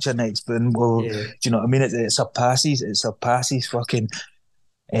to such an exponent. Well, do Yeah. you know what I mean? It surpasses fucking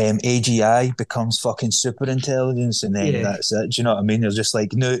AGI, becomes fucking super intelligence, and then Yeah. that's it. Do you know what I mean? They're just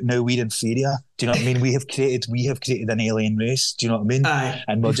like, no, we're inferior. Do you know what I mean? We have created an alien race. Do you know what I mean? Aye.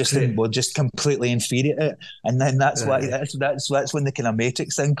 And We've created. we're just completely inferior to it. And then that's why Aye. that's when the kind of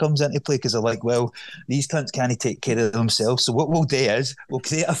Matrix thing comes into play, because they're like, well, these cunts can't take care of themselves. So what we'll do is we'll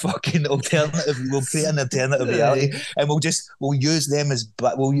create a fucking alternative. We'll create an alternative reality, Aye. and we'll use them as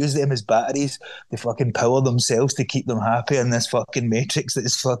batteries to fucking power themselves to keep them happy in this fucking matrix that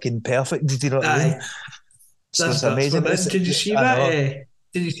is fucking perfect. Do you know what I mean? Aye. So That's it's nuts, amazing. man. Did you see I that? know.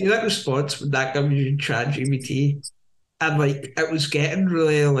 Did you see that response when that guy was using ChatGPT and like it was getting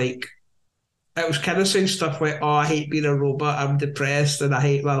really like it was kind of saying stuff like, "Oh, I hate being a robot. I'm depressed and I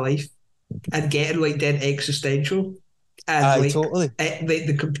hate my life," and getting like dead existential, and Aye, like totally.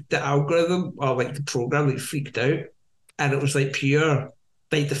 the algorithm or like the program like freaked out, and it was like pure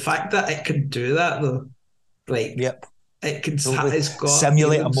like the fact that it can do that though, like Yep. it can Totally. it's got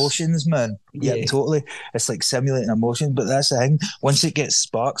Simulate feelings. emotions, man. Yep, Yeah, totally. It's like simulating emotions, but that's the thing. Once it gets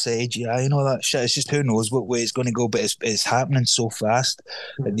sparks of AGI and all that shit, it's just who knows what way it's going to go, but it's happening so fast.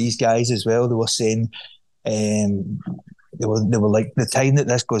 That these guys as well, they were saying, they were like, the time that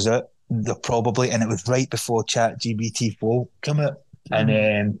this goes out, they're probably, and it was right before Chat GBT 4 come out,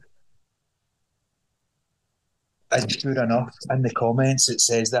 and and sure enough, in the comments it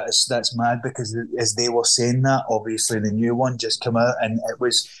says that that's mad, because as they were saying that, obviously the new one just come out, and it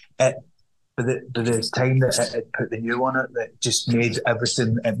was it. By the time that it put the new one out, that just made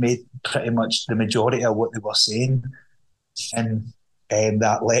everything. It made pretty much the majority of what they were saying in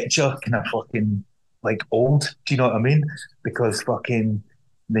that lecture kind of fucking like old. Do you know what I mean? Because fucking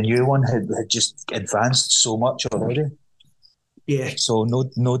the new one had just advanced so much already. Yeah. So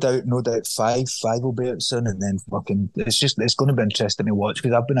no doubt five will be out soon, and then fucking it's going to be interesting to watch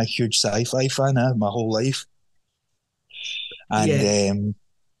because I've been a huge sci-fi fan my whole life, and Yeah.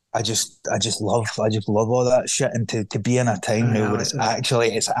 I just love all that shit, and to be in a time now I where like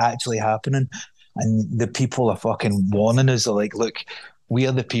that. it's actually happening, and the people are fucking warning us. They're like, look, we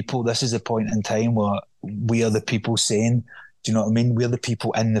are the people. This is the point in time where we are the people saying, do you know what I mean? We're the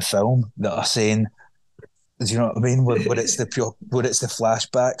people in the film that are saying, do you know what I mean? Where it's the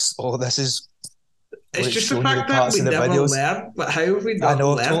flashbacks. Oh, this is where It's it's just the showing you the fact that parts we of the never videos. learn. Like, how have we I not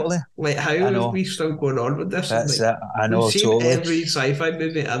know learned? totally. Like, how I have know we still going on with this? And that's like, it. I we've know seen totally. every sci-fi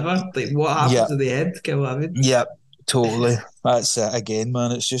movie ever. Like, what Yeah, happens at the end? Can I mean? yeah, totally. That's it again,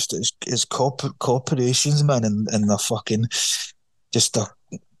 man. It's just it's corporations, man, and they're fucking just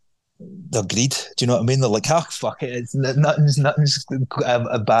they're greed. Do you know what I mean? They're like, ah, fuck it. It's nothing's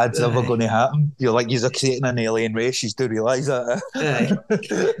bad's ever going Aye. to happen. You're like, you're creating an alien race. You do realise that. Aye.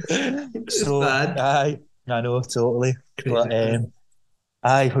 It's So, bad. I know totally. Crazy, But man.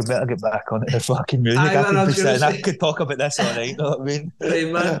 we better get back on the fucking music. Aye, I man, I could be was going to saying, I say, could talk about this all night. You know what I mean?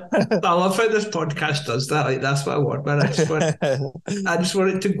 right, man. I love how this podcast does that. Like, that's what I want, man. I just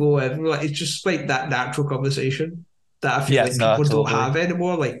want it to go everywhere. Like, it's just like that natural conversation that I feel Yeah, like no, people don't totally. have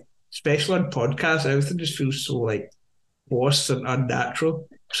anymore. Like, especially on podcasts, everything just feels so like forced and unnatural.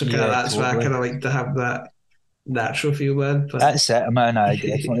 So kind of Yeah, that's why I totally. kind of like to have that natural feel, man. But That's it, man. I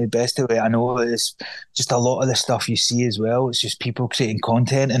definitely best way. I know it's just a lot of the stuff you see as well. It's just people creating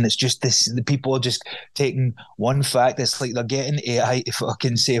content, and it's just this. The people are just taking one fact. It's like they're getting AI to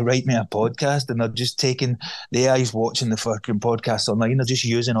fucking say, "Write me a podcast," and they're just taking the AI's watching the fucking podcast online. They're just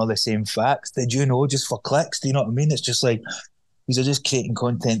using all the same facts. Did you know? Just for clicks. Do you know what I mean? It's just like these are just creating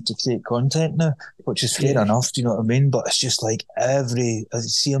content to create content now, which is fair yeah, enough. Do you know what I mean? But it's just like I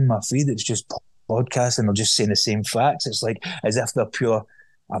see on my feed, it's just podcasts and they're just saying the same facts. It's like as if they're pure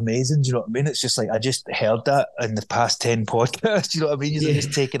amazing. Do you know what I mean? It's just like I just heard that in the past 10 podcasts. Do you know what I mean? You're yeah,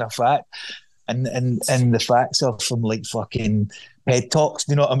 just taking a fact and the facts are from like fucking head talks.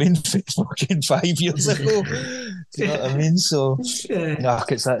 Do you know what I mean? Fucking 5 years ago. Do you know what I mean? So yeah. yeah,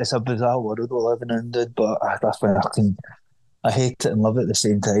 it's a bizarre world we're living in, dude. But that's when I hate it and love it at the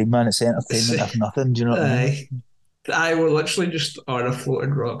same time, man. It's entertainment if nothing. Do you know what I mean? I were literally just on a floating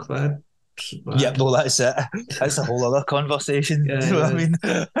rock, man. It's Yep, mad. well, that's it. That's a whole other conversation. Do Yeah, you know what I man.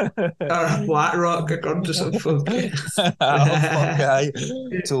 mean? Or a flat rock according to some folk. Oh, fuck, aye.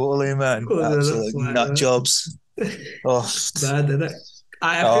 Totally, man. Closer than a Absolute flat nut rock. jobs. Oh, Mad, isn't it?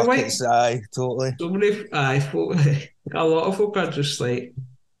 I feel oh, like it's aye, totally. so many folk, a lot of folk are just like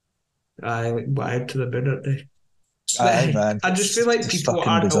like wired to the moon, aren't they? Aye, Like, man. I just feel like It's people fucking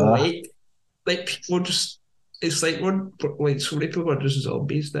aren't bizarre. awake. Like people just, it's like so many people are just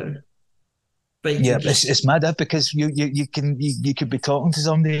zombies now. Like they Yeah, just it's mad because you could be talking to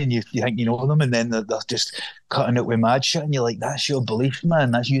somebody and you think you know them and then they're just cutting it with mad shit and you're like, that's your belief,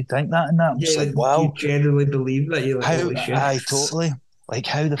 man. That's you think that and that. I'm just yeah, like, like you wow. generally believe that you're like How holy shit. I totally like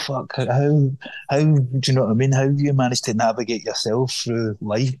how the fuck how do you know what I mean? How do you manage to navigate yourself through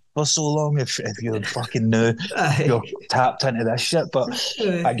life for so long if you're fucking new if you're Aye. tapped into this shit? But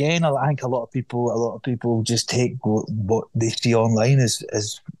again, I think a lot of people just take what they see online as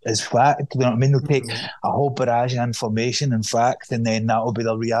fact. You know what I mean? They'll take Mhm. a whole barrage of information and fact, and then that'll be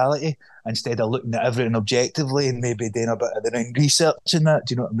their reality instead of looking at everything objectively and maybe doing a bit of their own research in that.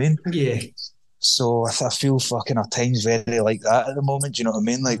 Do you know what I mean? Yeah. So I feel fucking our time's very like that at the moment. Do you know what I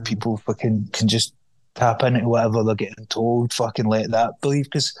mean? Like Mhm. people fucking can just tap into whatever they're getting told, fucking let that believe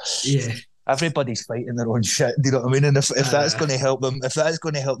because Yeah. everybody's fighting their own shit. Do you know what I mean? And if that's Uh, going to help them, if that's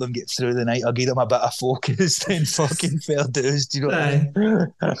going to help them get through the night, I'll give them a bit of focus. Then fucking fair dues. Do you know aye. what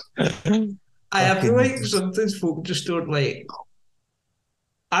I mean? I feel Fucking like sometimes folk just don't like.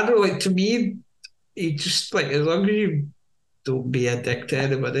 I don't know, like to me, you just like as long as you don't be a dick to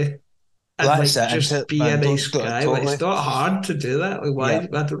anybody and that's like it, isn't just it, be a man? nice Don't guy. Like totally. it's not hard to do that. Like why? Yeah,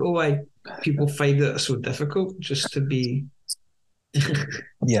 I don't know why people find it so difficult just to be.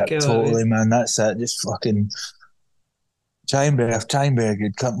 yeah, Get what I totally, mean? man. That's it. Just fucking try and be a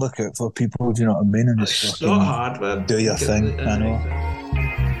good cunt. Look out for people. Do you know what I mean? And just It's not fucking hard, man. do your Like, thing. I know.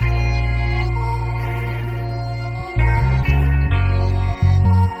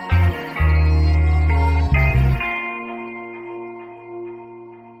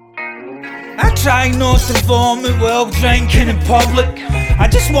 I try not to vomit while drinking in public. I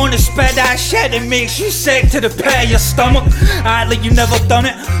just wanna spit that shit that makes you sick to the pit of your stomach. Act like you never done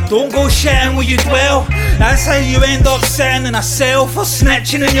it. Don't go shitting where you dwell. That's how you end up sitting in a cell for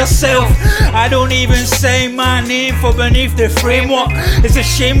snitching in yourself. I don't even say my name for beneath the framework. It's a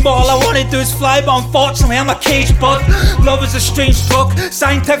shame, but all I wanna do is fly, but unfortunately I'm a caged bird. Love is a strange drug,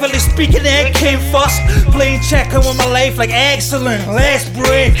 scientifically speaking it came first. Playing checker with my life like excellent, let's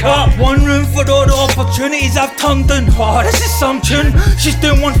break up. One room for all the opportunities I've turned down. Oh, this is some tune. She's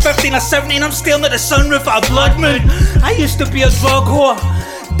doing 150 and a 70 and I'm staring at the sunroof at a blood moon. I used to be a drug whore,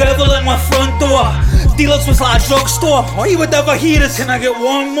 devil at my front door. Dealers was like a drugstore. All you would ever hear is, can I get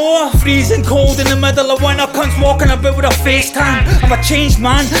one more? Freezing cold in the middle of winter, cunts walking about with a face tan. I'm a changed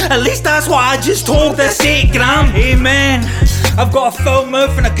man, at least that's what I just told this 8 gram. Amen. I've got a foul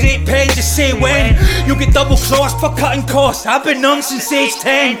mouth and a great pen, just say when. You'll get double crossed for cutting costs. I've been numb since age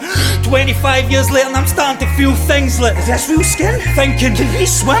 10. 25 years later and I'm starting to feel things like, is this real skin? Thinking, can we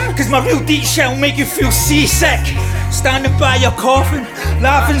swim? Cause my real deep shit will make you feel seasick. Standing by your coffin,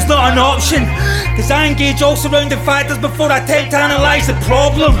 laughing's not an option. Cause I engage all surrounding factors before I attempt to analyse the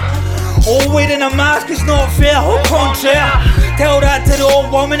problem. All wearing a mask is not fair, au contraire. Tell that to the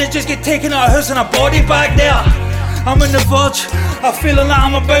old woman and just get taken out of house and a body bag there. I'm on the verge, I'm feeling like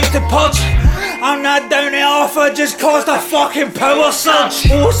I'm about to purge. I'm not down the offer, just caused a fucking power surge.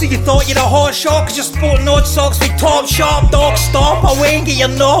 Oh, so you thought you'd a hot shot cause you're sporting odd socks with top sharp. Dog, stop away and get your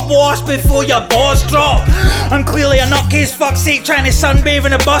knob washed before your balls drop. I'm clearly a nutcase, fuck's sake, trying to sunbathe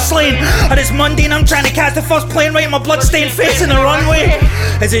in a bus lane. And it's Monday and I'm trying to catch the first plane right in my bloodstained face in the runway.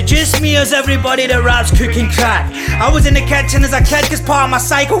 Is it just me or is everybody that raps cooking crack? I was in the kitchen as a kid cause part of my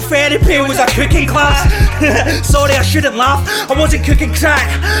psychotherapy was a cooking class. Sorry, I shouldn't laugh, I wasn't cooking crack.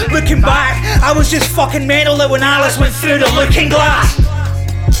 Looking back, I was just fucking mental that when Alice went through the looking glass.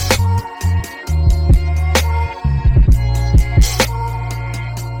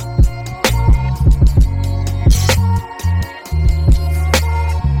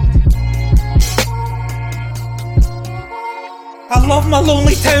 I love my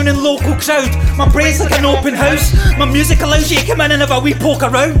lonely town and local crowd. My brain's like an open house. My music allows you to come in and have a wee poke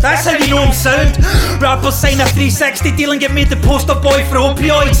around. That's how you know I'm sound. Rappers sign a 360 deal and get made the poster boy for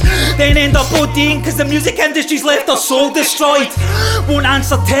opioids, then end up ODing cause the music industry's left their soul destroyed. Won't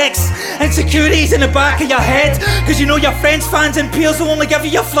answer texts, insecurities in the back of your head, cause you know your friends, fans and peers will only give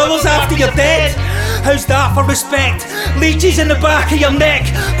you your flowers after you're dead. How's that for respect? Leeches in the back of your neck,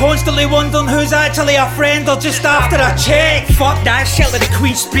 constantly wondering who's actually a friend or just after a check. Fuck that shit like the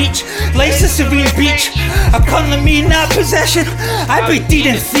Queen's speech. Life's a serene beach. A cunt like me in that position, I'd be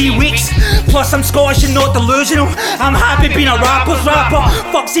dead in 3 weeks. Plus I'm Scottish and not delusional. I'm happy being a rapper's rapper.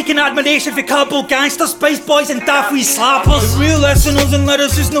 Fuck seeking admiration for cardboard gangsters, spice boys and daft wee slappers. The real listeners and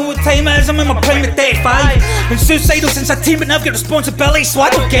lyricists know what time it is. I'm in my prime at 35. Been suicidal since I team but never get responsibility, so I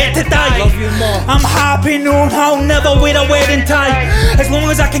don't get to die. Love you more. I'm happy knowing I'll never wear a wedding tie. As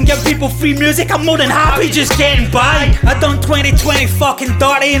long as I can give people free music, I'm more than happy just getting by. I done 2020 fucking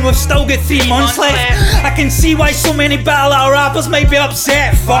dirty and we've still got 3 months left. I can see why so many battle out rappers might be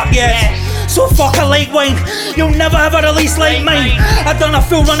upset. Fuck yes. So fuck a light wine, you'll never ever release like mine. I done a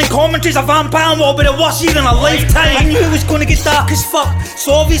full running commentaries of vampire and what will be the worst year in a lifetime. I knew it was gonna get dark as fuck,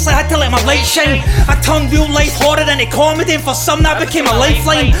 so obviously I had to let my light shine. I turned real life horror into comedy and for some that became a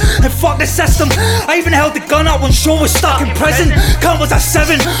lifeline. And fuck the system, I even held the gun up when Shaw was stuck in prison. Cunt was a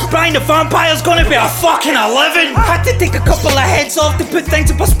 7, Brian the vampire's gonna be a fucking 11. I had to take a couple of heads off to put things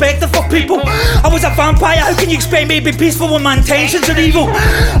in perspective for people. I was a vampire, how can you expect me to be peaceful when my intentions are evil?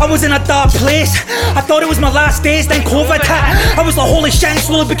 I was in a dark place, I thought it was my last days, then COVID hit. I was like holy shit and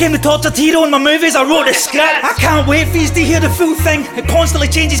slowly became the tortured hero in my movies. I wrote the script. I can't wait for you to hear the full thing. It constantly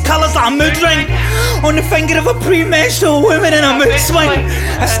changes colours like a mood ring on the finger of a premenstrual woman in a mood swing.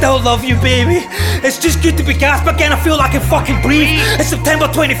 I still love you baby, it's just good to be GASP again. I feel like I can fucking breathe. It's September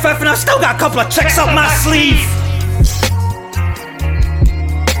 25th and I've still got a couple of tricks up my sleeve.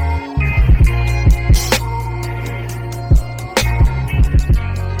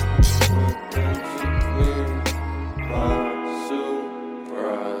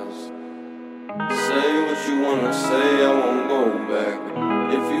 Say I won't go back.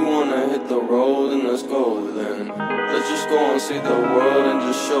 If you wanna hit the road, then let's go then. Let's just go and see the world and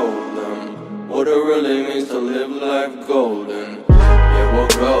just show them what it really means to live life golden. Yeah, we're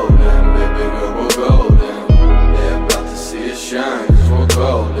golden, baby girl, we're golden. They're about to see us shine, cause we're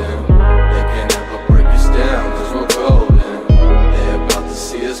golden. They can't ever break us down, cause we're golden. They're about to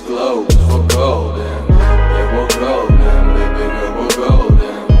see us glow, cause we're golden. Yeah, we're golden, baby girl, we're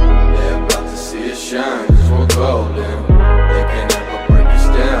golden. They're about to see us shine, we're golden. They can never break us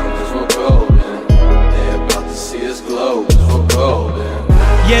down cause we're golden. They're about to see us glow cause we're golden.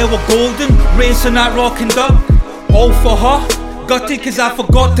 Yeah, we're golden, racing that rockin' duck. All for her, gutted cause I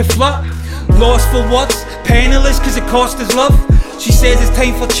forgot to flirt. lost for words, penniless cause it cost us love. She says it's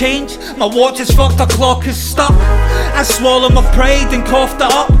time for change. My watch is fucked, her clock is stuck. I swallowed my pride and coughed it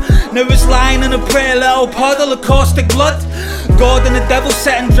up. Now it's lying in a pretty little puddle of caustic blood. God and the devil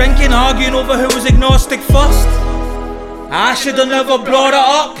sitting drinking, arguing over who was agnostic first. I should've never brought it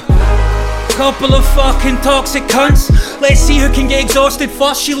up. Couple of fucking toxic cunts. Let's see who can get exhausted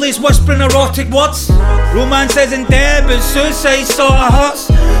first. She lays whispering erotic words. Romance isn't dead, but suicide sorta hurts.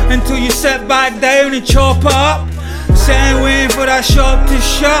 Until you sit back down and chop it up. Sitting waiting for that shop to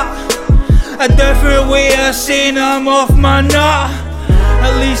shut. A different way of saying I'm off my nut.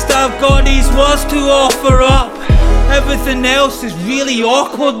 At least I've got these words to offer up. Everything else is really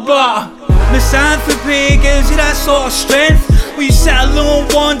awkward, but misanthropy gives you that sort of strength. Where you sit alone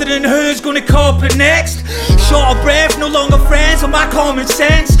wondering who's gonna cop it next. Short of breath, no longer friends with my common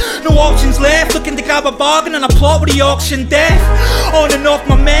sense. No options left, looking to grab a bargain and a plot with the auction death. On and off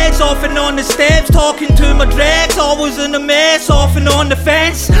my meds, off and on the steps. Talking to my dregs, always in a mess. Off and on the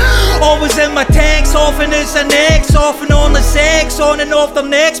fence, always in my text. Off and it's an ex, off and on the sex. On and off the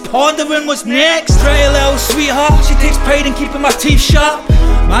next, pondering what's next. Pretty little sweetheart, she takes pride in keeping my teeth sharp.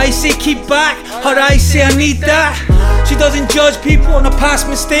 I say keep back, her eyes say I need that. She doesn't judge people on their past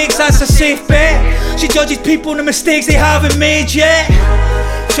mistakes, that's a safe bet. She judges people on the mistakes they haven't made yet.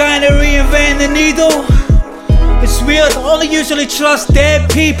 Trying to reinvent the needle. It's weird, I only usually trust dead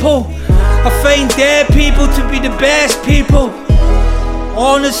people. I find dead people to be the best people.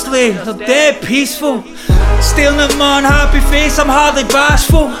 Honestly, they're dead peaceful. Still not my unhappy face, I'm hardly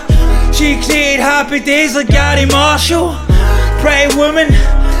bashful. She created happy days like Gary Marshall. Pretty woman,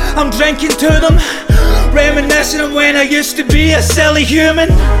 I'm drinking to them. Reminiscing of when I used to be a silly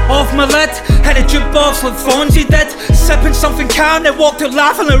human. Off my lid, had a jukebox like Fonzie did. Sipping something calm, they walked out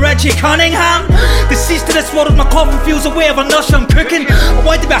laughing like Richie Cunningham. Deceased to this world, my coffin feels a way of a nurse I'm cooking. I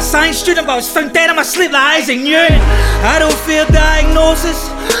wanted to be a science student, but I was found dead in my sleep like Isaac Newton. I don't fear diagnosis.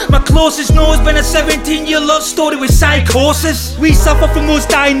 My closest know has been a 17-year love story with psychosis. We suffer from those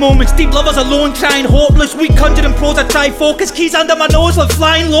dying moments. Deep lovers alone, crying hopeless. Weak conjuring pros, I try focus. Keys under my nose like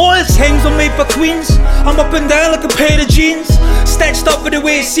flying lotus. Kings are made for queens. I'm up and down like a pair of jeans. Stitched up with the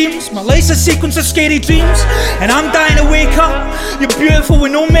way it seems. My life's a sequence of scary dreams. And I'm dying to wake up. You're beautiful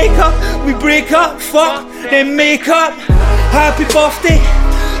with no makeup. We break up, fuck, then make up. Happy birthday.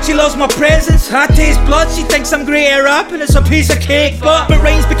 She loves my presence, I taste blood. She thinks I'm great at rapping, it's a piece of cake. But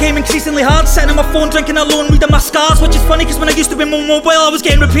rhymes became increasingly hard. Sitting on my phone, drinking alone, reading my scars. Which is funny, cause when I used to be more mobile, I was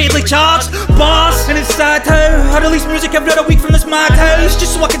getting repeatedly charged bars. And it's sad how I release music every other week from this madhouse,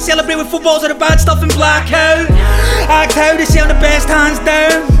 just so I can celebrate with footballs and the bad stuff and blackout. Act how they say I'm the best, hands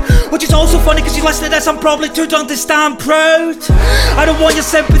down. Which is also funny cause you listen to this, I'm probably too drunk to stand proud. I don't want your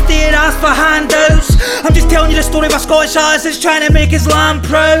sympathy and ask for handouts. I'm just telling you the story of a Scottish artist that's trying to make his land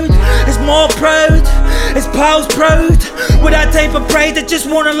proud. His more proud, his pals proud. With that type of pride that just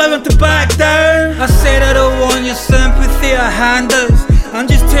won't allow him to back down. I said I don't want your sympathy or handouts. I'm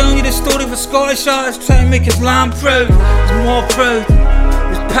just telling you the story of a Scottish artist trying to make his land proud. His more proud,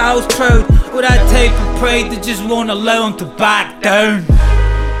 his pals proud. With that type of pride that just won't allow him to back down.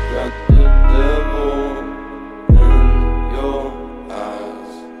 Got the devil in your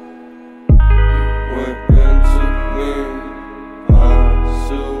eyes. You went and took me by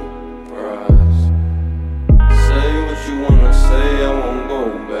surprise. Say what you wanna say, I won't go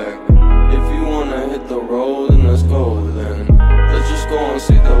back. If you wanna hit the road, then let's go then. Let's just go and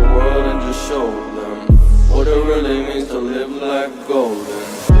see the world and just show them what it really means to live like golden.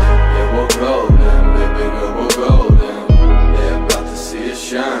 Yeah, we're golden, baby girl, we're golden. They're about to see us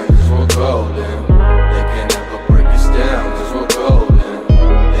shine, cause we're golden. They can never break us down, cause we're golden.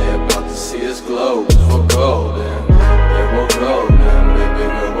 They're about to see us glow, cause we're golden. Yeah, we're golden, baby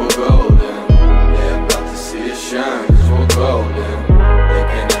girl, we're golden. They're about to see us shine, cause we're golden. They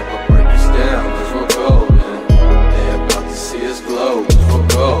can never break us down, cause we're golden. They're about to see us glow, cause we're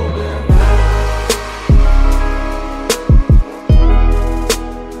golden.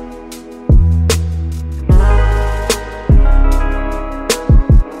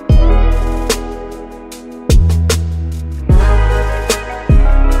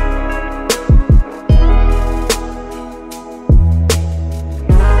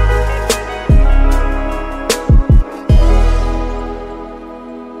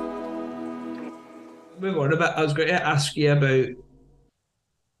 Move on a bit. I was going to ask you about,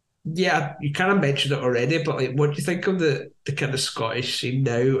 yeah, you kind of mentioned it already, but like, what do you think of the kind of Scottish scene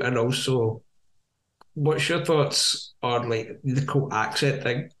now, and also what's your thoughts on like the cool accent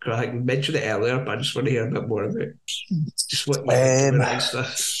thing? 'Cause I think we mentioned it earlier, but I just want to hear a bit more about just what you think about it and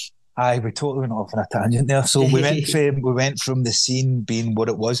stuff. Aye, we totally went off on a tangent there. So we went from the scene being what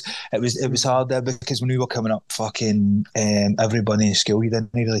it was. It was hard there because when we were coming up, fucking everybody in school, you didn't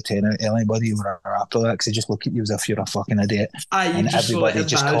really tell anybody you were a rapper because they just look at you as if you're a fucking idiot, Aye, you and just feel like everybody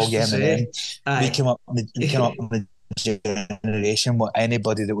just called embarrassed you to Eminem. say. We Aye. came up, we came up with a generation where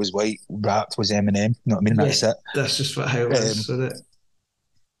anybody that was white rapped was Eminem. You know what I mean? Yeah, That's it. that's just how it was, Um, isn't it?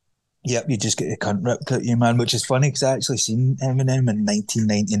 Yep, you just get your cunt ripped at you, man, which is funny because I actually seen Eminem in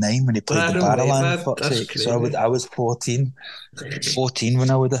 1999 when he played I the don't wait, Barrowland, man. fuck's That's sake. So I, would, crazy. I was 14 when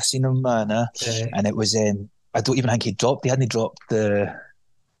I would have seen him, man. Aye. And it was, I don't even think he hadn't dropped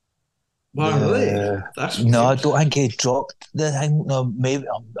Wow, really? the, That's no, I weird. don't think he dropped the thing. No, maybe,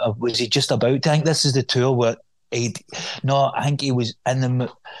 was he just about to? I think this is the tour where he, no, I think he was in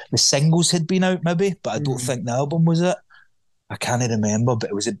the singles had been out maybe, but I don't Mm. think the album was it. I can't remember, but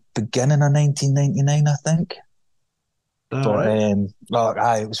it was the beginning of 1999, I think. All But right. well,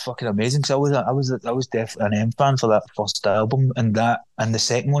 it was fucking amazing. So I was definitely an M fan for that first album and the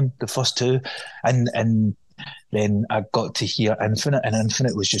second one, the first two, and then I got to hear Infinite, and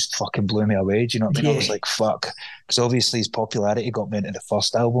Infinite was just fucking blew me away. Do you know what I mean? I was Yeah. like, fuck, because obviously his popularity got me into the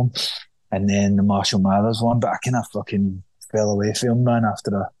first album, and then the Marshall Mathers one, but I kind of fucking fell away from him, man,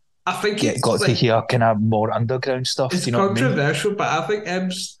 after I I think get it's got to like hear kind of more underground stuff. it's Do you know what I mean? controversial, but I think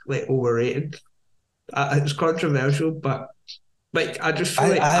M's like overrated. It's controversial, but like I just feel I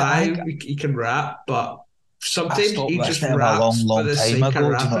like I I, he can rap, but I sometimes stopped he just listening to him a raps long, for long the time sake of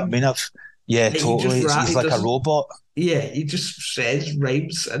ago. Do you know what I rapping. mean? Yeah, Like he just totally. rap. He's He like a doesn't. robot. Yeah, he just says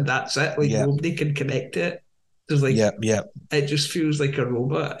rhymes and that's it. Like Yeah, nobody can connect to it. Just like yeah, yeah, it just feels like a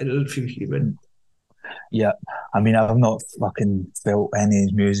robot. It doesn't feel human. yeah. I mean, I've not fucking felt any of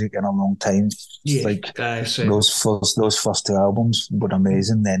his music in a long time. It's Yeah, like same. those first two albums were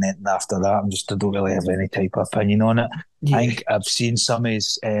amazing. Then after that, I don't really have any type of opinion on it. I Yeah. think I've seen some of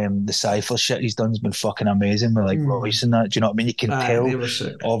his the cipher shit he's done has been fucking amazing with like Mm. Royce and that. Do you know what I mean? You can They tell were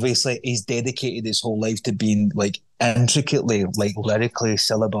sick. obviously he's dedicated his whole life to being like intricately, like lyrically,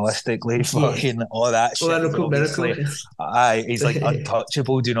 syllabistically, Yeah. fucking all that shit. He's Lyrical miracle. obviously he's like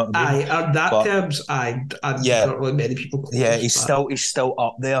untouchable, do you know what I mean? On that But terms, and yeah, not really many people yeah, close, he's but still he's still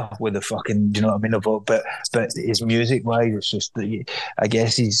up there with the fucking. Do you know what I mean? But his music wise, it's just I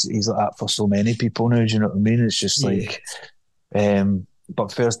guess he's like that for so many people now. Do you know what I mean? It's just yeah. like,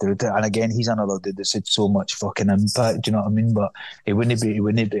 but first dude, and again, he's another dude that's had so much fucking impact. Do you know what I mean? But he wouldn't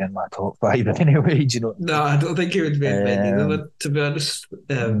be in my top five anyway. Do you know No, I don't think he would be what in I many mean? of them, to be honest.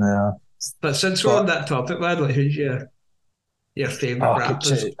 No, But since we're on but that topic, man, like who's your favourite oh,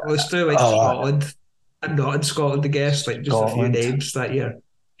 rappers? Let's do like oh, Scotland and not in Scotland, I guess. Like just a few Scotland. names that you're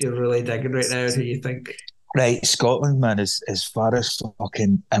really digging right now. Who you think? Right, Scotland, man, as far as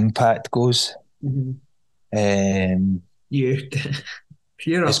fucking impact goes, Mm-hmm. um, You,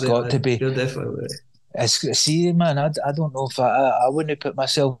 you're up it's there, got to man. be. You're definitely there. See, man, I don't know if I wouldn't put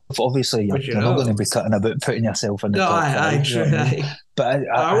myself. Obviously, you're, But you you're not going to know, be cutting about putting yourself in the no, top five. You know true, what I mean? aye. But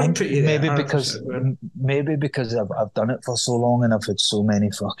I I wouldn't think put you there, 100%, man. maybe because I've done it for so long and I've had so many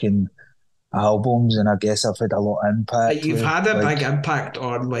fucking albums, and I guess I've had a lot of Like impact you've with had a big like impact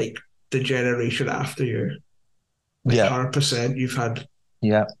on like the generation after you. Like yeah, 100%, you've had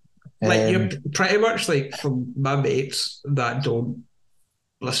yeah, like you're um, pretty much like from my mates that don't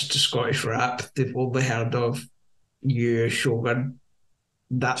listen to Scottish rap, they've only heard of you, Shogun.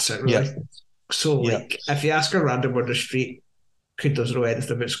 That's it, yeah, really. So, yeah, like, if you ask a random on the street who doesn't know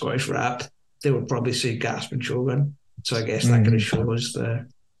anything about Scottish rap, they would probably say GASP and Shogun. So, I guess that kind of mhm. shows the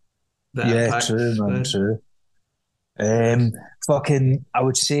Yeah, impact. true, man, true. Um, fucking, I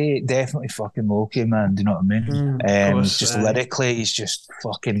would say definitely fucking Loki, man. Do you know what I mean? Of course, Just lyrically, he's just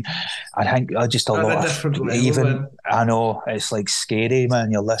fucking. I think just a on a lot of different level, even. man. I know it's like scary,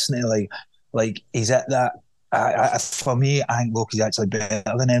 man. You're listening to like he's at that. For me, I think Loki's actually better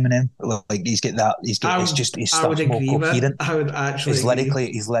than Eminem. Like he's get that. It's just his I would stuff's more agree, man. coherent. I would actually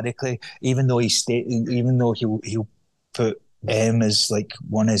agree. He's lyrically, even though he'll put as like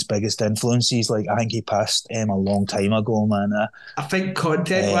one of his biggest influences. Like I think he passed a long time ago, man. I think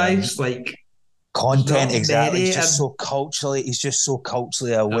content Um, wise, like, there's content not exactly. many. And He's just so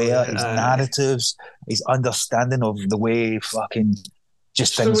culturally oh, aware. His yeah, narratives, his understanding of the way fucking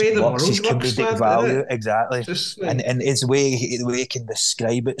just just the things way the works, world his works, comedic man, isn't value it? exactly, Just and like his the way he can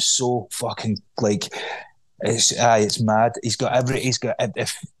describe it so fucking like it's mad. He's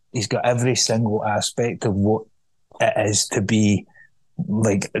got every single aspect of what it is to be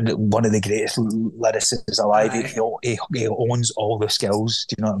like one of the greatest lyricists alive. aye, He owns all the skills.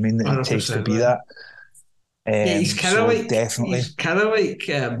 Do you know what I mean? That it takes to 100%, be man. that. Yeah, So definitely, he's kind of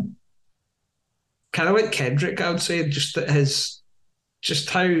like Kendrick. I would say just that his just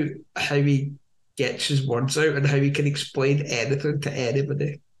how he gets his words out and how he can explain anything to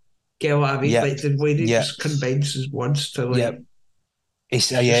anybody. Get what I mean? Yep, Like the way he yep, just combines his words to yep. like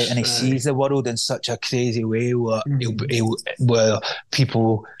He's, it's yeah, and just he sees the world in such a crazy way mm, where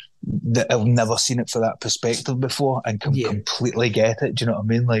people that have never seen it for that perspective before and can yeah, completely get it. Do you know what I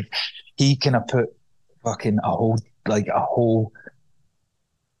mean? Like he kind of put fucking a whole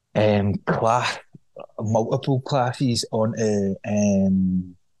class, multiple classes onto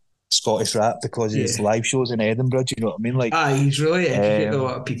Scottish rap because of his yeah. live shows in Edinburgh. Do you know what I mean? Like, He's really educated a um,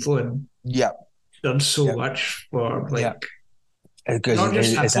 lot of people and yeah, done so yeah, much for yeah, like because not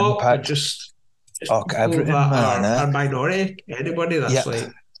just hip his hop, but impact, just oh, people everything, that man. are a minority. Anybody that's Yeah,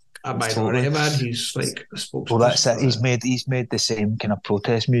 like a totally. minority man, he's like a Well, that's spokesperson it. for it. He's made the same kind of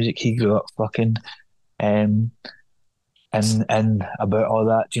protest music. He grew up fucking um and about all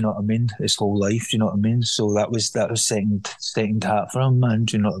that. Do you know what I mean? His whole life. Do you know what I mean? So that was second hat for him, man.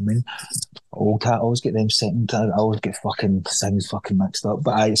 Do you know what I mean? Old hat. I always get them second hat. I always get fucking things fucking mixed up.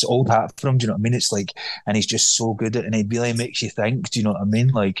 But it's old hat for him. Do you know what I mean? It's like, and he's just so good at it, and he really makes you think. Do you know what I mean?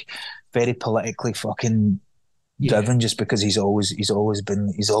 Like very politically fucking Yeah, driven just because he's always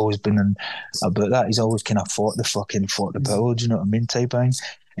been in, about that. He's always kind of fought the power, do you know what I mean, type thing.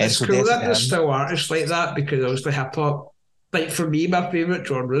 And it's so cool that definitely there's him. still artists like that because obviously hip hop. Like for me, my favorite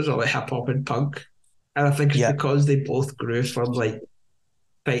genres are like hip hop and punk, and I think it's Yeah, because they both grew from like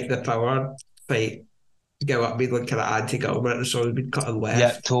fight the power, fight get what I mean, like kind of anti-government, and so we've been cutting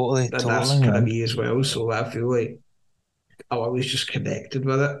yeah, left, totally, and that's totally, kind of man. me as well. So I feel like I'm always just connected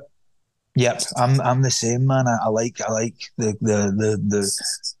with it. Yep, I'm the same, man. I like the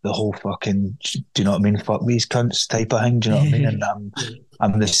whole fucking, do you know what I mean? Fuck these cunts type of thing. Do you know what I mean? And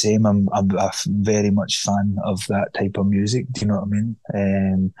I'm the same. I'm very much fan of that type of music. Do you know what I mean?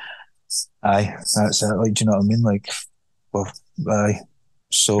 Aye, that's it. Like, do you know what I mean? Like, well, aye.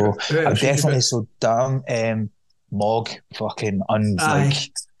 So Who I'm else would you definitely put? so damn Mog fucking Aye,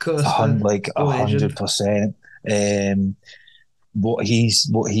 of course, man, like a hundred legend. percent. Um, what he's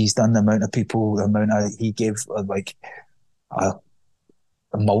done, the amount of people, the amount of he gave like a,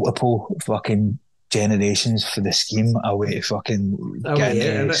 a multiple fucking generations for the scheme, a way to fucking Oh get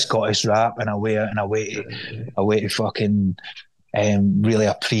yeah, into and it. Scottish rap, and a way to fucking really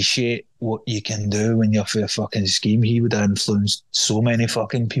appreciate what you can do when you're for a fucking scheme. He would have influenced so many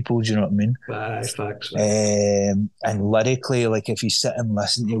fucking people. Do you know what I mean? Aye, facts, man. And lyrically, like if you sit and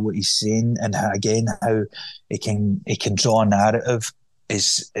listen to what he's saying, and again how he can draw a narrative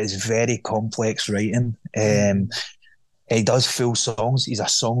is very complex writing. He does full songs. He's a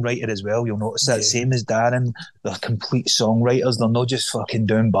songwriter as well. You'll notice that. Yeah, Same as Darren, they're complete songwriters. They're not just fucking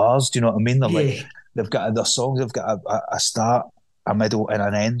doing bars. Do you know what I mean? They're like yeah, they've got their songs. They've got a start, a middle, and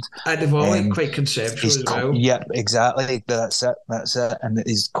an end. and they've all like Um, quite conceptual as well. yeah, exactly. That's it. That's it. And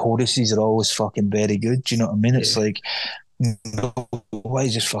his choruses are always fucking very good. Do you know what I mean? It's Yeah, like, why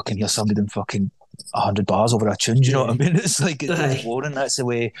just fucking hear somebody doing fucking 100 bars over a tune? Do you know what I yeah, mean? It's like it's aye, boring. That's the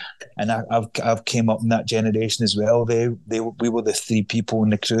way. And I've came up in that generation as well. We were the three people in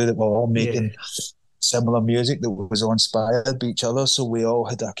the crew that were all yeah, making similar music that was all inspired by each other. So we all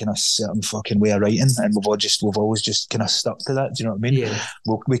had a kind of certain fucking way of writing, and we've always just kind of stuck to that. Do you know what I mean? yeah.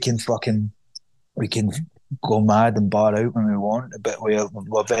 We can go mad and bar out when we want, but we're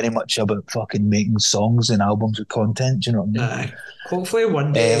very much about fucking making songs and albums with content. Do you know what Hopefully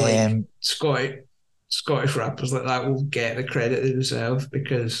one day, I like mean? Scottish rappers like that will get the credit they deserve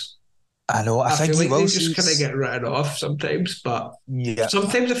because I know. I I think feel he like will they see. just kind of get written off sometimes. But Yeah,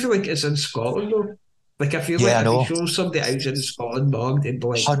 sometimes I feel like it's in Scotland though. Like I feel like yeah, I if you know. show somebody out in Scotland, Mog, they'd be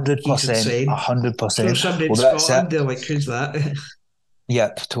like, Hundred he's percent, a insane. hundred Show percent. somebody in Well, that's it. Scotland, they're like, who's that?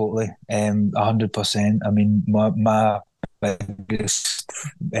 Yep, totally. 100%. I mean, my biggest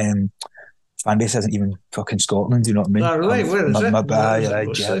fan base isn't even fucking Scotland. Do you know what I mean? No, really, where is My, it? my Where is it aye,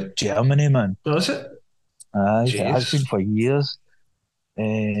 mostly? Germany, man. No, is it? Aye, it has been Jeez. for years.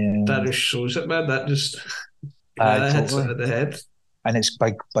 That Um, just shows it, man. That just aye, hits it totally. in the head. And it's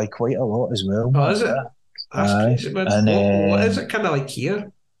by quite a lot as well, Oh, man. is it? That's Aye, crazy, man. and What is it kind of like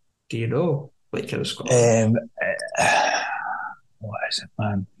here? Do you know? Like kind of Scotland? what is it,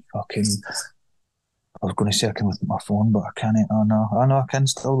 man? Fucking. I was going to say I can look at my phone, but I can't. Oh no, I know I can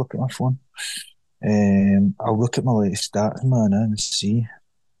still look at my phone. I'll look at my latest stats, man, and see.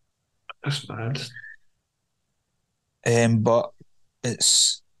 That's mad. But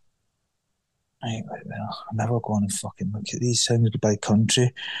it's. I'm never going to fucking look at these things by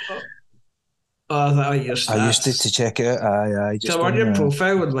country. Oh, oh, that like your I used to stats. check it out. I So just on on your the.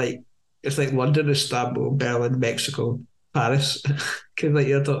 profile, and like it's like London, Istanbul, Berlin, Mexico, Paris. Cause like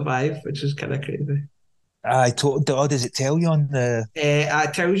your top five, which is kind of crazy. I told. Oh, does it tell you on the?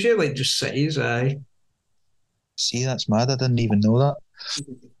 It tells you like just cities. See, that's mad. I didn't even know that.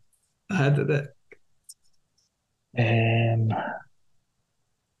 I had it. Um,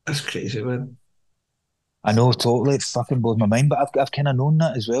 That's crazy, man. I know totally. It fucking blows my mind, but I've kind of known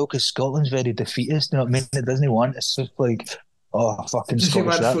that as well because Scotland's very defeatist. You know what I mean? It doesn't want. It's just like, oh, fucking Does he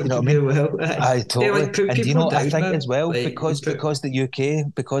Scottish want rap. You folk know to what I mean? do well? I They totally. like put And you people know, I down, think as man. well Like they put. because the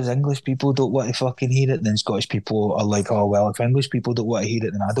UK, because English people don't want to fucking hear it, then Scottish people are like, oh well, if English people don't want to hear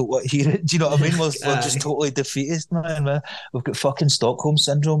it, then I don't want to hear it. Do you know what I mean? We're just Aye. totally defeatist, man. We've got fucking Stockholm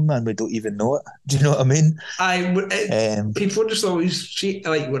syndrome, man. We don't even know it. Do you know what I mean? Um, People just always see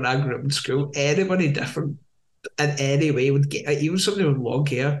like when I grew up in school, anybody different in any way would get even somebody with long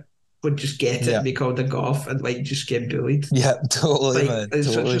hair would just get it yeah, and be called a goth and like just get bullied. yeah, totally, Like man,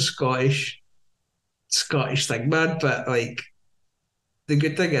 it's such a totally. Scottish thing, man. But like the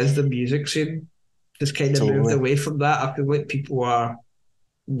good thing is the music scene has kind of moved Totally. away from that. I feel like people are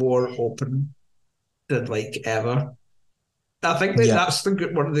more open than like ever. I think that Yeah, that's the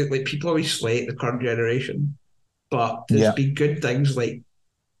good one of the like people always slate the current generation, but there's yeah. been good things like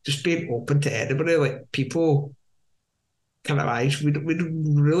just being open to anybody. Like people kind of eyes, we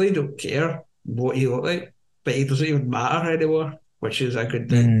really don't care what he look like, but he doesn't even matter anymore, which is a good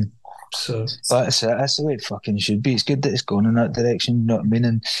thing. Mm. So That's it. That's the way it fucking should be. It's good that it's going in that direction. You know what I mean?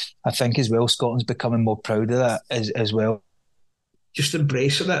 And I think as well, Scotland's becoming more proud of that as well. just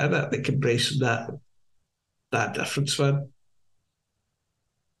embracing it, and it like embracing that difference, man.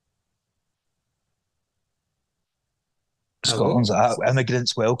 Scotland's Hello. like,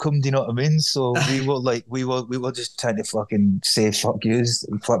 immigrants welcome. Do you know what I mean? So we were just trying to fucking say fuck yous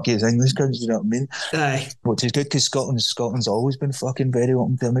English kids. Do you know what I mean? Aye, Which is good because Scotland's always been fucking very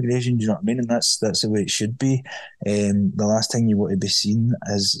open to immigration. Do you know what I mean? And that's the way it should be. The last thing you want to be seen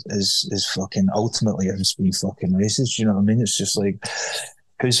is fucking ultimately as being fucking racist. Do you know what I mean? It's just like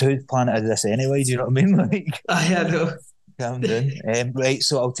because whose planet is this anyway? Do you know what I mean? Like aye, I know. calm down. Right,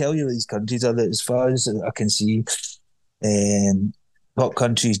 so I'll tell you these countries are that as far as I can see. Um, top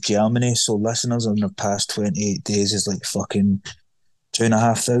countries Germany. So listeners on the past 28 days is like fucking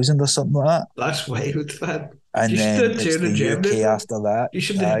 2,500 or something like that. That's wild, man. You And should do then a it's tour the in Germany, UK man. after that. You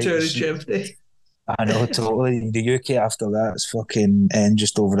should do a tour in Germany. I know totally. The UK after that is fucking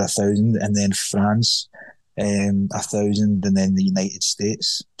just over 1,000, and then France, 1,000, and then the United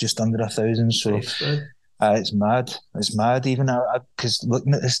States just under 1,000. So Nice, man. it's mad. It's mad. Even because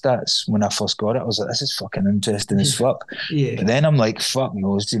looking at the stats when I first got it, I was like, this is fucking interesting as fuck. Yeah. But then I'm like, fuck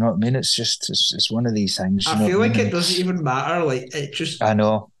knows. Do you know what I mean? It's just it's one of these things. I You know what feel I like mean? it And doesn't even matter. Like it just I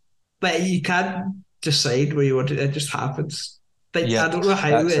know. like you can't decide where you want it. It just happens. Like I Yeah, don't know how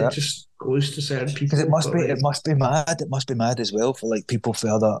that's it it. just goes to certain Because people, but it like must be mad. It must be mad as well for like people for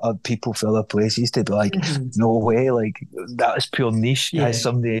other places to be like, mhm. no way, like that is pure niche. Yeah. Has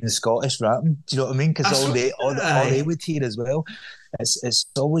somebody in Scottish rapping? Do you know what I mean? Because I saw, all they aye, would hear as well. It's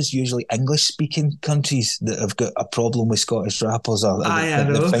always usually English speaking countries that have got a problem with Scottish rappers or aye, I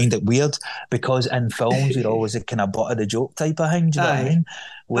they know. find it weird because in films you're always a kind of butt of the joke type of thing. Do you know what I Aye. mean?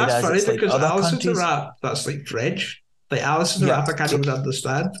 That's Whereas funny it's like because other I listen to countries, rap that's like French. Like I listen to yeah, rap I can't even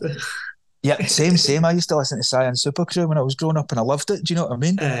understand. yeah, same. I used to listen to Science Supercrew when I was growing up, and I loved it. Do you know what I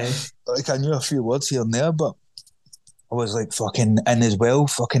mean? Aye. Like I knew a few words here and there, but I was like fucking, and as well,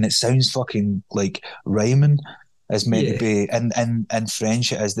 fucking, it sounds fucking like rhyming is meant to Yeah. be, and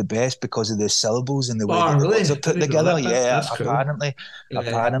French it is the best because of the syllables and the way Oh that the really? words are I put didn't know together. that, man. Yeah, That's cool. Aye.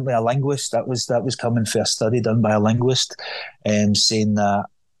 apparently, a linguist that was coming for a study done by a linguist, saying that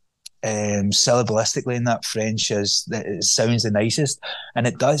syllabalistically in that French is that it sounds the nicest, and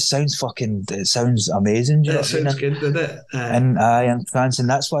it does sounds fucking. It sounds amazing. Do you know It what I mean? sounds good, doesn't it? Aye. And France, and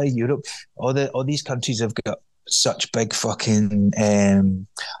that's why Europe, all these countries have got such big fucking.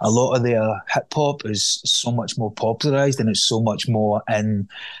 A lot of their hip hop is so much more popularized, and it's so much more in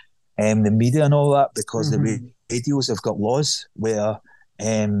the media and all that because the Mm-hmm. radios have got laws where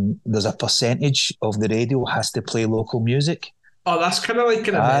there's a percentage of the radio has to play local music. Oh, that's kind of like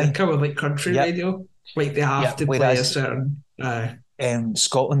in Aye, America with like country yep, radio. Like they have yep. to play a Whereas certain. Aye.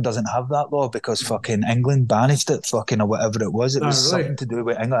 Scotland doesn't have that law because fucking England banished it, fucking or whatever it was. It Oh was really? something to do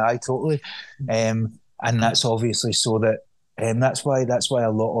with England. I totally, and that's obviously so that, that's why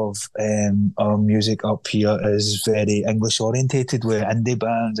a lot of our music up here is very English orientated with indie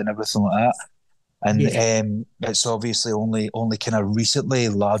bands and everything like that. And Yeah. it's obviously only kind of recently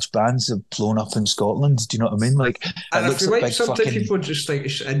large bands have blown up in Scotland. Do you know what I mean? Like it And I looks feel like like big sometimes fucking people just think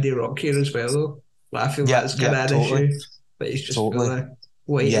it's indie rock here as well, though. Like, I feel yeah, that's kind yeah, of an totally, issue. But it's just feel totally, like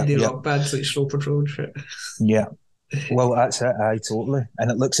white yeah, indie yeah, rock bands like Snow Patrol and shit. yeah. Well, that's it. Aye, totally.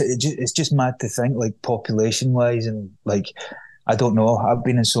 And it looks at it. It's just mad to think, like population wise, and like I don't know. I've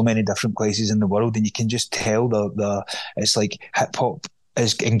been in so many different places in the world, and you can just tell the it's like hip hop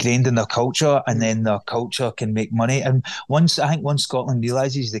is ingrained in their culture, and then their culture can make money. And once Scotland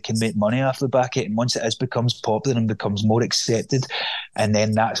realizes they can make money off the back of it, and once it becomes popular and becomes more accepted, and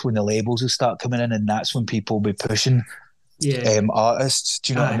then that's when the labels will start coming in, and that's when people will be pushing artists.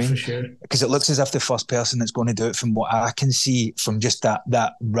 Do you know what I mean? For sure. Because it looks as if the first person that's going to do it, from what I can see, from just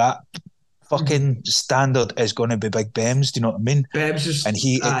that rap fucking standard, is going to be Big Bems. Do you know what I mean? Bems is, and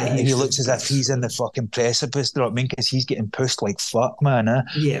he looks as if he's in the fucking precipice. Do you know what I mean? Because he's getting pushed like fuck, man.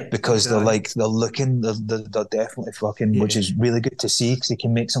 Yeah. Because they're definitely fucking, which is really good to see, because he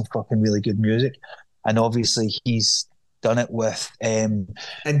can make some fucking really good music, and obviously he's done it with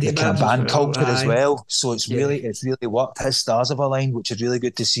the kind of band culture as well. So it's really worked. His stars have aligned, which is really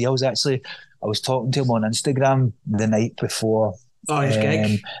good to see. I was talking to him on Instagram the night before. His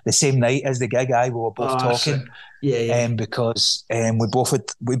gig? The same night as the gig, we were both talking. Because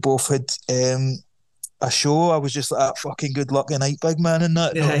we both had a show. I was just like, fucking good luck tonight, big man, and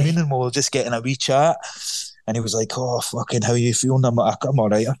that. You know what I mean? And we were just getting a wee chat. And he was like, "Oh, fucking, how are you feeling?" I'm like, "I'm all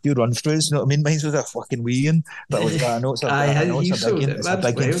right. A few run throughs." You know what I mean? Mine was a fucking weeing, but I was like, "I know it's a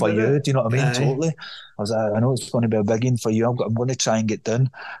big one for you." Do you know what I mean? Totally. I was like, "I know it's going to be a big one for you. I'm going to try and get done,"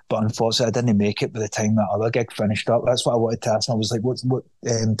 but unfortunately, I didn't make it by the time that other gig finished up. That's what I wanted to ask. And I was like, "What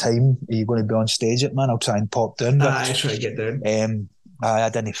time are you going to be on stage at, man? I'll try and pop down." But, I try to get down. I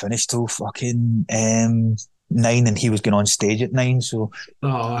didn't finish till fucking 9, and he was going on stage at 9. So,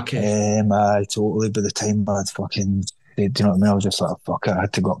 I totally, by the time I'd fucking, do you know what I mean? I was just like, fuck it, I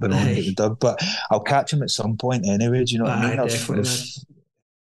had to go up there and get the dub. But I'll catch him at some point anyway. Do you know what I mean? Definitely.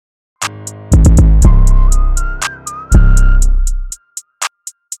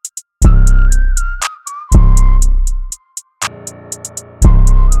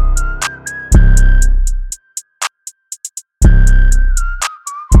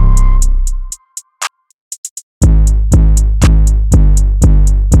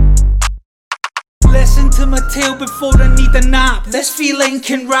 To my tail before I need a nap. This feeling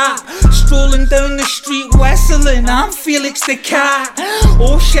can rap. Strolling down the street whistling, I'm Felix the cat.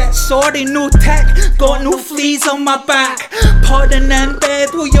 Oh shit, sorry, no tech. Got no fleas on my back. Pardon in bed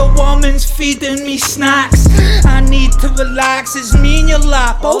while your woman's feeding me snacks. I need to relax, it's me in your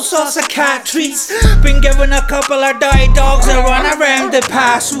lap. All sorts of cat treats. Been given a couple of dirty dogs that run around the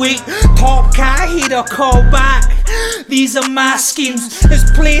past week. Top cat, he'd a call back. These are my schemes. His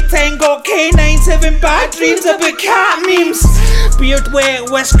playtime got canines having bad dreams about cat memes. Beard wet,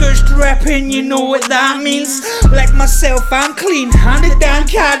 whiskers dripping, you know what that means. Like myself, I'm clean. I'm the damn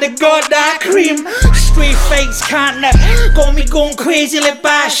cat that got that cream. Straight face, can't nip. Got me going crazy like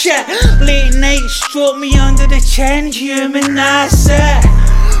bad shit. Late night, stroke me under the chin, human, that's it.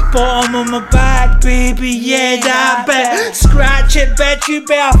 Bottom of my back, baby, yeah, that bit. Scratch it, bet you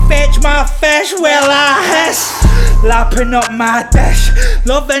better fetch my fish while I hiss. Lapping up my dish.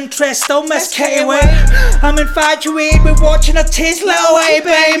 Love interest, don't miss Kitty Wit. I'm infatuated with watching her taste little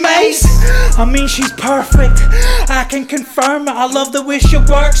baby mice. I mean, she's perfect, I can confirm it. I love the way she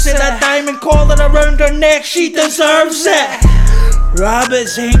works it. A diamond collar around her neck, she deserves it.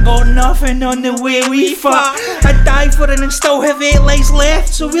 Rabbits ain't got nothing on the way we fuck. I die for it and still have 8 legs left,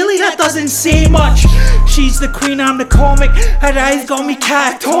 so really that doesn't say much. She's the queen, I'm the comic. Her eyes got me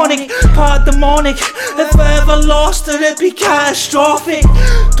catatonic, part demonic. If I ever lost her, it'd be catastrophic.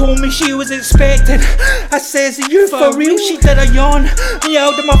 Told me she was expecting. I says, are you for real? She did a yawn,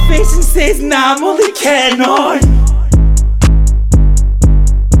 yelled in my face and says, nah, I'm only kidding on.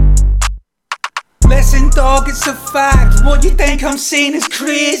 Listen dog, it's a fact. What you think I'm saying is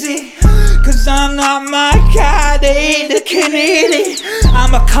crazy. Cause I'm not my cat, ain't a Canadian.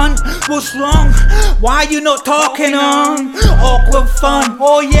 I'm a cunt, what's wrong? Why you not talking on? Awkward fun,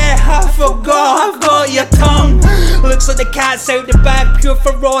 oh yeah, I forgot, I've got your tongue. Looks like the cat's out the back, pure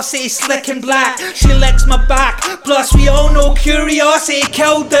ferocity, slick and black. She licks my back, plus we all know curiosity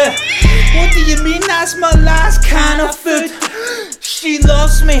killed her. What do you mean that's my last can of food? She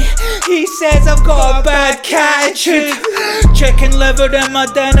loves me, he says I've got a bad cat attitude. Chicken liver in my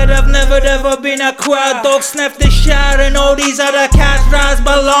dinner, I've never ever been a quail. Dog sniff the shower and all these other cats' rats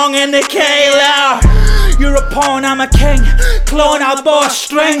belong in the Kayla. You're a pawn, I'm a king. Clone, I'll boss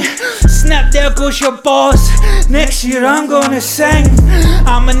string. Snap, there goes your boss. Next year I'm gonna sing.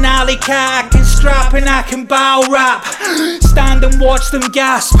 I'm an alley cat, I can strap and I can bow rap. Stand and watch them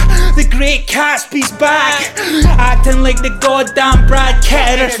gasp. The great GASP's back. Acting like the goddamn Brad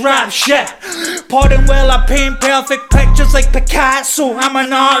Kettler's rap shit. Pardon well, I paint perfect pictures like Picasso. I'm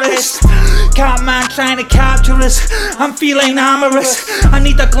an artist. Catman trying to capture us. I'm feeling amorous. I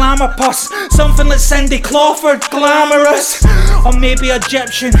need a glamour puss. Something like Cindy Crawford, glamorous. Or maybe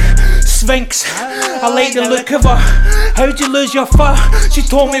Egyptian Sphinx. I like the look of her. How'd you lose your fur? She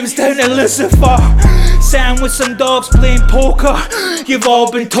told me it was down to Lucifer. Sitting with some dogs playing poker. You've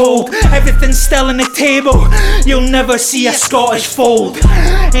all been told everything's still on the table. You'll never see a Scottish fold.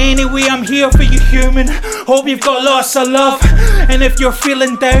 Anyway, I'm here for you, human. Hope you've got lots of love. And if you're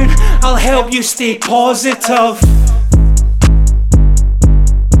feeling down, I'll help you stay positive.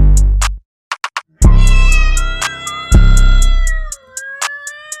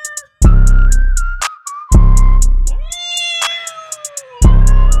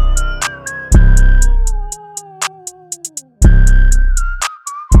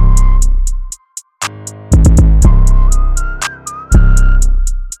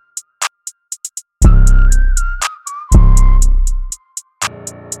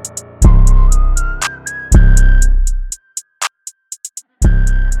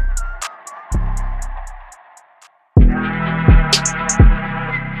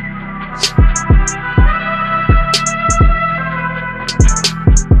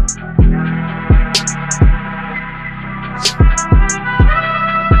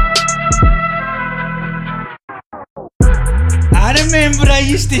 I remember I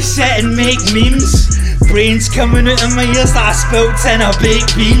used to sit and make memes. Brains coming out of my ears that I spilt in a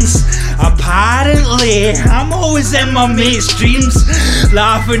baked beans. Apparently, I'm always in my mate's dreams,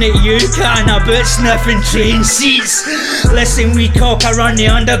 laughing at you, cutting about sniffing train seats. Listen, wee cock, I run the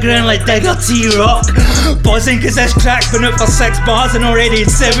underground like Digger T-Rock. Buzzing cause this track's been out for 6 bars and already in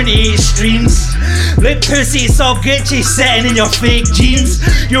 78 streams. Look pussy, it's all Gucci sitting in your fake jeans.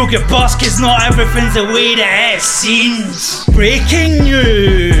 You'll get bust cause not everything's the way that it seems. Breaking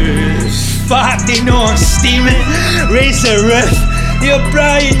news. Fuck, they know I'm steaming. Raise the roof. You're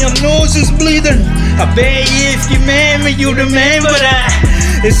Brian, your nose is bleeding. I bet you if you met me, you'll remember that.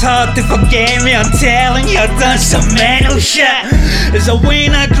 It's hard to forget me, I'm telling you, I've done some mental shit. As a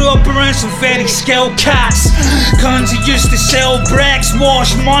Wayne, I grew up around some very skilled cats. Cons who used to sell bricks,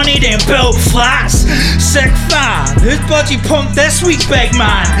 wash money, then build flats. Sick fan, whose budgie pumped this week, big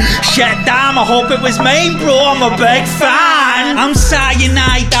man? Shit damn, I hope it was mine, bro, I'm a big fan. I'm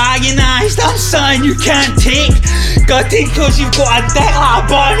cyanide, ionized, I'm something you can't take. Gutted cause you've got a dick like a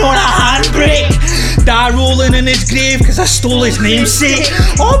button on a handbrake. Die rolling in his grave cause I stole his namesake.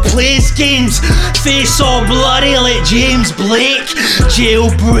 All plays games, face all bloody like James Blake.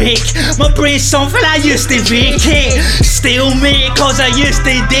 Jailbreak, my brain's something I used to vacate. Stalemate cause I used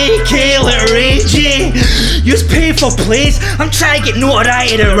to decay like Ray J. Use pay for plays, I'm trying to get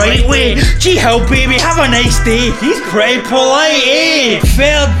notoriety the right way. Gee hell baby, have a nice day. He's pretty polite, eh?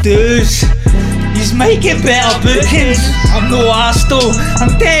 Fair dues. He's making better bookings. I'm no arsehole,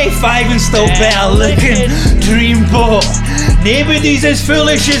 I'm 35 and still better looking. Dreamboat, nobody's as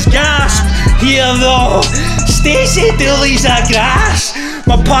foolish as GASP. Here though, Stacey Dooley's a grass.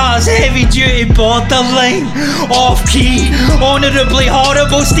 My pa's heavy duty borderline, off key, honourably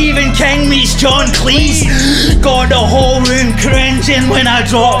horrible. Stephen King meets John Cleese. Got the whole room cringing when I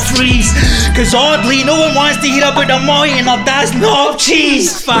drop freeze. Cause oddly no one wants to hear about the moy and their dad's knob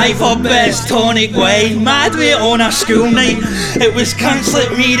cheese. 5 or best tonic wine, mad weight on a school night. It was cunts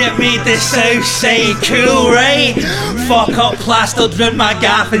like me that made the south side cool, right? Fuck up plastered round my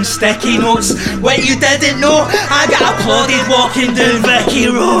gaff and sticky notes. What you didn't know, I got applauded walking down Vicky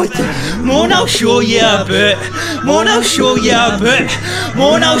Road. Mon, I'll show you a bit. Mon, I'll show you a bit.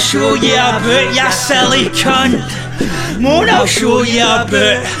 Mon, I'll show you a bit, you silly cunt. Mon, I'll show you a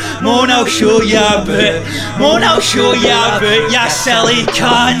bit. Mon, I'll show you a bit. Mon, I'll show you a bit, you silly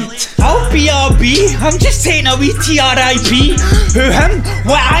cunt. I'll BRB, I'm just taking a wee TRIP. Who him?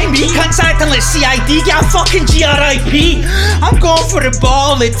 What I me? Cunts acting like CID, get a fucking GRIP. I'm going for the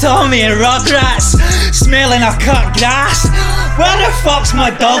ball like Tommy and Rugrats, smelling a cut grass. Where the fuck's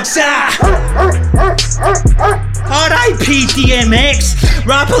my dogs at? R.I.P. DMX.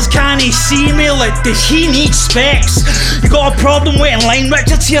 Rappers can't see me like, does he need specs? You got a problem waiting line,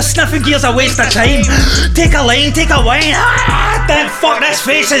 Richard's here sniffing gears, a waste of time. Take a line, take a wine. Ah, then fuck, this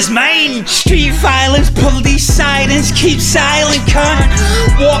face is mine. Street violence, police sirens, keep silent, cunt.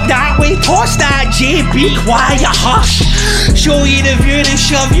 Walk that way, toss that J, be quiet, hush. Show you the view and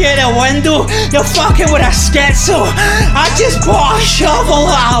shove you out the window. You're fucking with a schizo. I just bought a shovel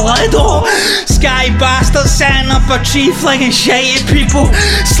at a Lidl. Sky bastard setting up a tree, flinging shit at people.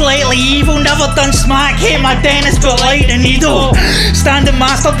 Slightly evil, never done smack. Hate my dentist, but like the needle. Standing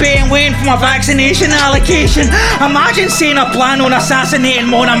masturbating, waiting for my vaccination allocation. Imagine seeing a plan on assassinating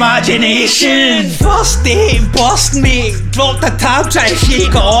my own imagination. First date, bust mate. Drop the tab, try to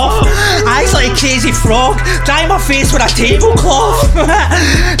shake it off. Eyes like a crazy frog. Dry my face with a tablecloth.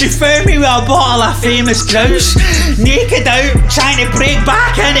 They found me with a bottle of famous grouse. Naked out, trying to break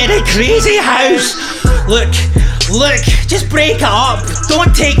back into the crazy house. Look, just break it up.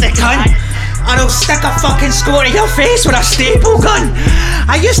 Don't take the cunt, or I'll stick a fucking score in your face with a staple gun.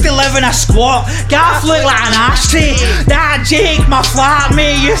 I used to live in a squat, gaff looked like an ashtray. That Jake, my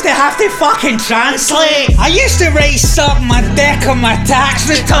flatmate, used to have to fucking translate. I used to write something my dick on my tax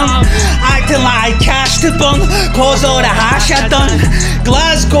return, acting like I cashed the bun, cause all the hash I done.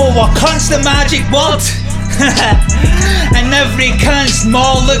 Glasgow, a constant magic word. And every cunt's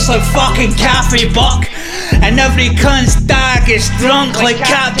mall looks like fucking Cafe Buck. And every cunt's dog is drunk like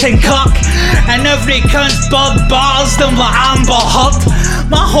Captain Cook. And every cunt's bud bars them like Amber Heard.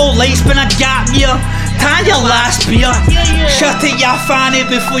 My whole life's been a gap year. Time your last beer. Shut it, you fanny,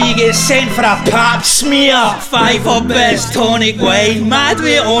 before you get sent for a pap smear. 5 or best tonic wine, mad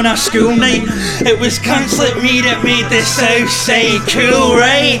way on a school night. It was cunts like me that made the south side cool,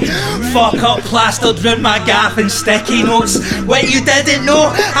 right? Fuck up plastered round my gaff and sticky notes. What you didn't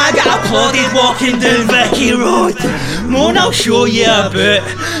know, I got applauded walking down Vicky Road. Mon, I'll show you a bit.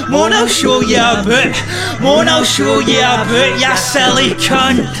 Mon, I'll show you a bit. Mon, I'll show you a bit, you silly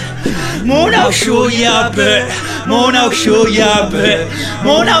cunt. Mon, I'll show you a bit. Mon, I'll show you a bit.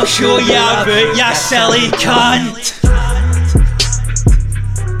 Mon, I'll show you a bit, you silly cunt.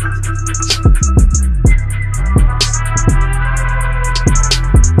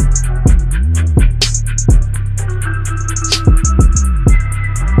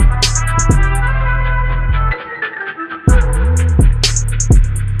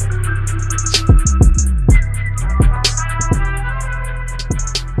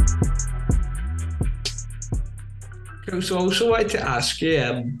 So I also wanted to ask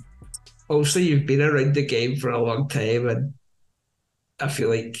you, obviously you've been around the game for a long time, and I feel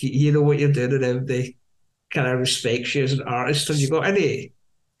like you know what you're doing and everybody kind of respects you as an artist. Have you got any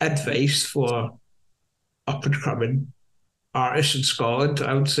advice for up and coming artists in Scotland,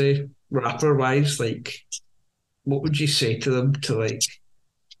 I would say, rapper wise? Like, what would you say to them to like,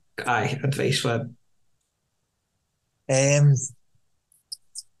 advice for them?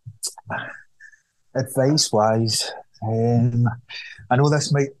 Advice wise, I know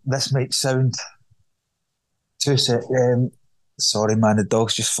this might sound too set. Sorry, man, the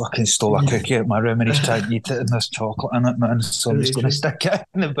dog's just fucking stole a cookie out my room and he's trying to eat it and there's chocolate in it, man. So I'm just going to stick it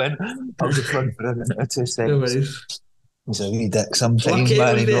in the bin. I'll just run through it in 2 seconds. He's a wee dick sometimes,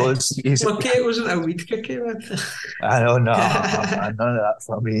 man. He knows. Lucky it wasn't a weed cookie, man. I know, no, none of that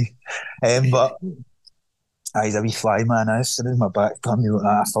for me. But he's a wee fly, man. I stood in my back tummy like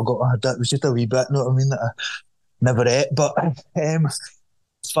that. I forgot I had that. It was just a wee bit, you know what I mean, that I never ate. But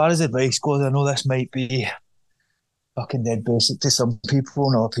as far as advice goes, I know this might be fucking dead basic to some people.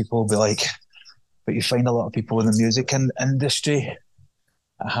 And other people will be like, but you find a lot of people in the music industry,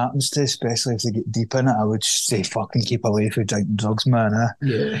 it happens to, especially if they get deep in it. I would say fucking keep away from drinking drugs, man.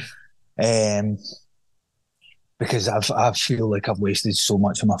 Yeah. Because I feel like I've wasted so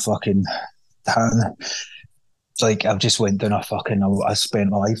much of my fucking time. It's like I've just went down I spent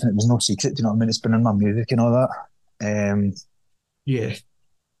my life and it was no secret, do you know what I mean? It's been in my music and all that. Yeah.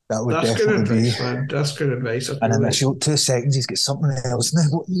 That would That's definitely good advice, be. Man. That's good advice. And in the short 2 seconds, he's got something else. Now,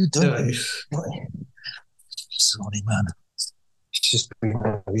 what are you doing? Nice. Sorry, man. He's just been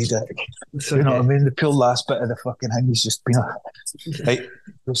a wee dick. It's You know okay. what I mean? The pure last bit of the fucking thing, he's just been a. Right,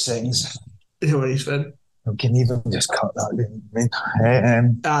 2 seconds. No worries, man. I can even just cut that. You know what I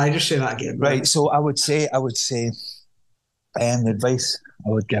mean? I just say that again. Right, so I would say, the advice I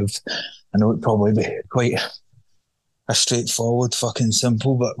would give, I know it'd probably be quite a straightforward, fucking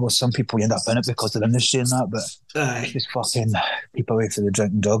simple, but well, some people end up in it because of the industry and that, but Aye. just fucking keep away from the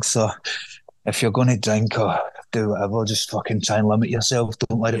drinking drugs. So if you're going to drink or do whatever, just fucking try and limit yourself.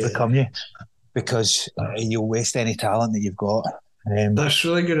 Don't let it become you, because you'll waste any talent that you've got. That's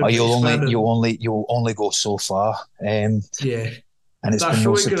really good or advice, man. And you'll only go so far. yeah, And it's been that's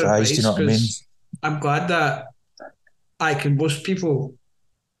no really good surprise. Do you advice know what I mean? because I'm glad that I can. Most people,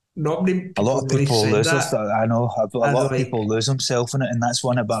 not many A lot people of really people said lose their that, stuff. I know a and lot of like, people lose themselves in it, and that's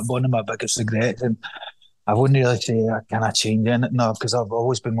one of my biggest regrets. And I wouldn't really say can I change anything now because I've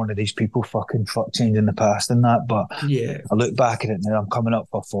always been one of these people fuck change in the past and that. But yeah, I look back at it now. I'm coming up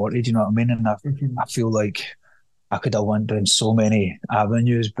for 40. Do you know what I mean? And I mhm, feel like I could have went down so many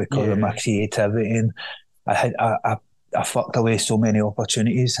avenues because of my yeah, creativity, and I had I fucked away so many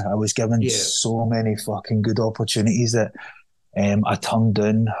opportunities. I was given yeah, so many fucking good opportunities that I turned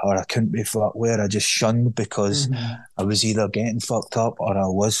down or I couldn't be fucked where I just shunned because mhm, I was either getting fucked up or I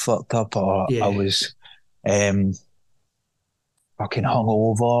was fucked up or I yeah, was um, fucking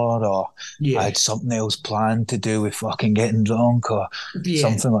hungover or I yeah, had something else planned to do with fucking getting drunk or yeah.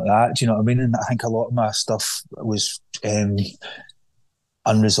 something like that. Do you know what I mean? And I think a lot of my stuff was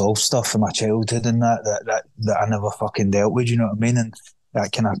unresolved stuff from my childhood and that I never fucking dealt with. You know what I mean? And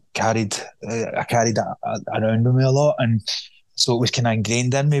that kind of I carried that around with me a lot, and so it was kind of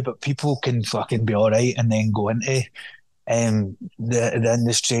ingrained in me. But people can fucking be all right and then go into the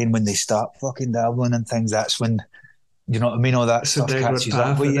industry, and when they start fucking dabbling and things, that's when you know what I mean. All that It's a stuff downward catches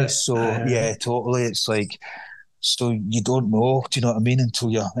up path, with isn't you. it? So yeah, totally. It's like so you don't know. Do you know what I mean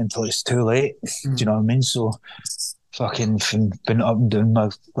until it's too late? Do you know what I mean? So fucking been up and down my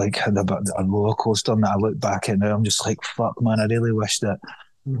like had a bit a roller coaster and I look back at it now I'm just like fuck man I really wish that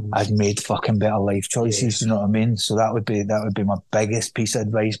Mhm. I'd made fucking better life Yeah, choices. Do you know what I mean? So that would be my biggest piece of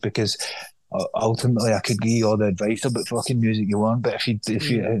advice because ultimately I could give you all the advice about fucking music you want, but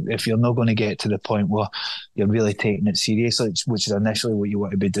mm, if you're not going to get to the point where you're really taking it seriously, which is initially what you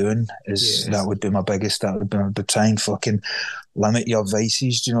want to be doing, is yeah, that would be my biggest. That would be try and fucking limit your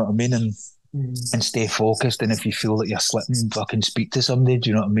vices. Do you know what I mean? mm, And stay focused. And if you feel that you're slipping, fucking speak to somebody. Do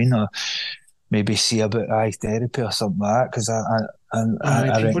you know what I mean? Or maybe see about eye therapy or something like that. Because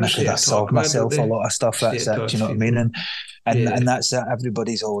I people reckon I just could need to have talk solved about it, don't myself a they? lot of stuff. Just need That's to it. talk Do you to know what I mean? people. And Yeah, that's it.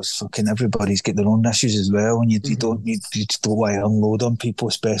 Everybody's always fucking. Everybody's got their own issues as well. And mhm. you just don't want to unload on people,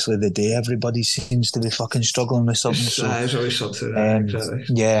 especially the day everybody seems to be fucking struggling with something. So There's always something that exactly.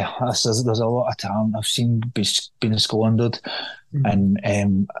 yeah, there's a lot of talent I've seen been squandered, Mhm. and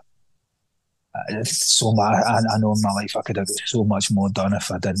so much. I know in my life I could have got so much more done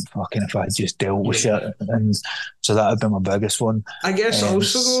if I didn't fucking if I had just dealt with shit, Yeah. and so that would be my biggest one. I guess Um,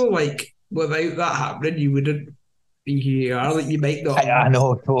 also though, like without that happening, you wouldn't be who you are. Like I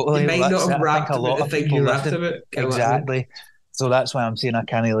know you totally. Well, might not that's it. have I think rapped a about lot the of things people you rapped listen about. Get what I mean? exactly. So that's why I'm saying I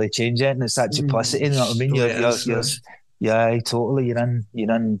can't really change it, and it's that duplicity. You know what I mean? The way it is, Yeah, totally. You're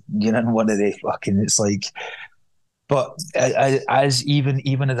in one of the fucking. It's like, but as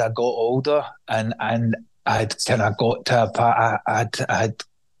even as I got older and I'd kind of got to a part, I had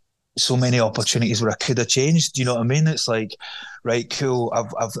so many opportunities where I could have changed. Do you know what I mean? It's like, right, cool.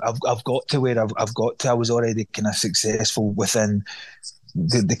 I've got to where I've got to. I was already kind of successful within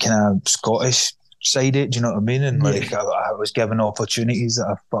the kind of Scottish side of it. Do you know what I mean? And yeah, like I was given opportunities that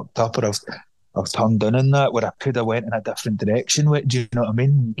I fucked up or I've turned down in that where I could have went in a different direction with. Do you know what I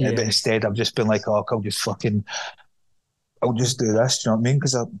mean? But yeah, instead, I've just been like, oh, I'll just do this. Do you know what I mean?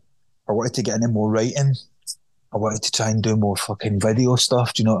 Because I wanted to get into more writing. I wanted to try and do more fucking video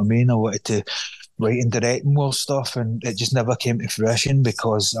stuff. Do you know what I mean? I wanted to write and direct more stuff, and it just never came to fruition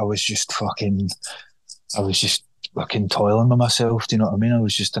because I was just fucking toiling with myself. Do you know what I mean? I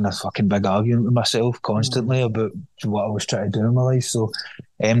was just in a fucking big argument with myself mm, constantly about what I was trying to do in my life. So,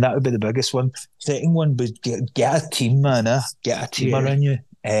 that would be the biggest one. Second one would get a team, man. Get a team yeah. around you.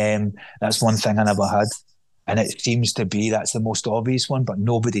 That's one thing I never had, and it seems to be that's the most obvious one, but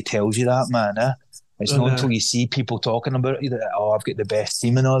nobody tells you that, man. It's And not until you see people talking about it that I've got the best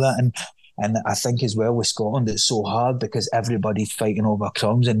team and all that, and I think as well with Scotland, it's so hard because everybody's fighting over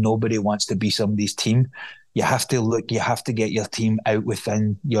crumbs and nobody wants to be somebody's team. You have to get your team out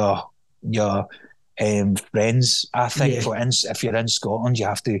within your friends. I think, yeah, for instance, if you're in Scotland, you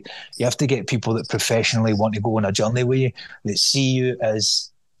have to get people that professionally want to go on a journey with you, that see you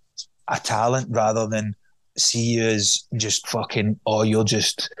as a talent rather than see you as just fucking, oh, you're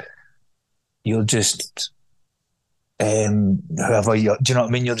just whoever you do you know what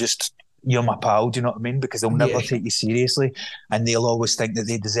I mean? You're my pal, do you know what I mean? Because they'll never yeah, take you seriously and they'll always think that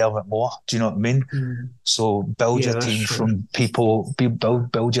they deserve it more. Do you know what I mean? mm, So build yeah. your That's team true. from people,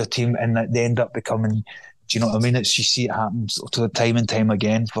 build your team and they end up becoming do you know what I mean? It's you see it happens to time and time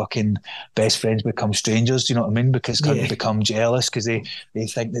again. Fucking best friends become strangers. Do you know what I mean? Because they Yeah, become jealous because they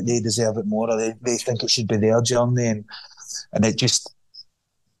think that they deserve it more, or they think it should be their journey, and it just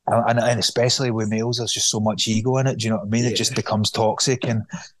And especially with males, there's just so much ego in it. Do you know what I mean? It just becomes toxic, and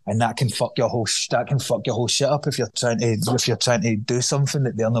that can fuck your whole shit up if you're trying to do something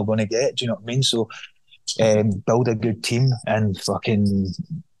that they're not going to get. Do you know what I mean? So, build a good team and fucking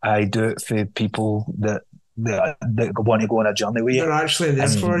I do it for people that want to go on a journey with you, They're actually there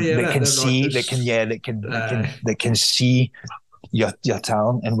for and you. they can They're not see, just, they can see your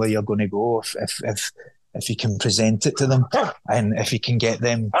talent and where you're going to go if you can present it to them, and if you can get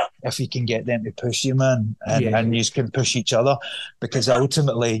them to push you, man, and you can push each other, because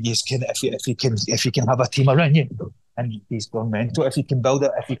ultimately you can if you can have a team around you. And he's gone mental. If you can build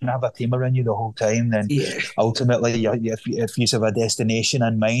it, if you can have a team around you the whole time, then ultimately, if you have a destination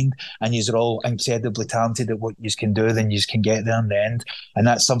in mind and you're all incredibly talented at what you can do, then you can get there in the end. And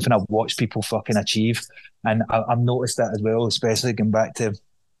that's something I've watched people fucking achieve. And I've noticed that as well, especially going back to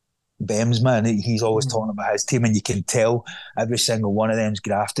Bems, man. He's always talking about his team, and you can tell every single one of them's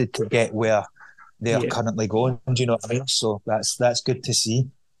grafted to get where they're currently going. Do you know what I mean? So that's good to see.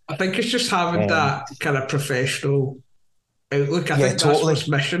 I think it's just having that kind of professional outlook. I think that's totally. what's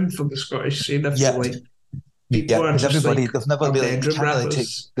missing from the Scottish scene. I feel like people are because just everybody like they've never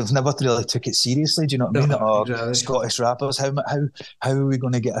really took it seriously. Do you know what I mean? Or exactly. Scottish rappers, how are we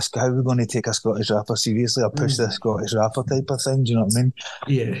going to how are we going to take a Scottish rapper seriously or push the Scottish rapper type of thing? Do you know what I mean?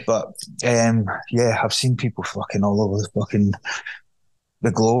 Yeah. But I've seen people fucking all over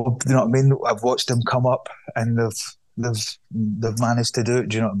the globe. You know what I mean? I've watched them come up and they've managed to do it.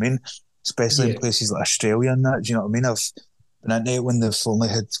 Do you know what I mean? Especially in places like Australia and that. Do you know what I mean? I've been into it when they've only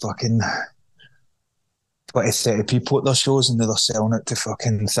had fucking 20, 30 people at their shows and they're selling it to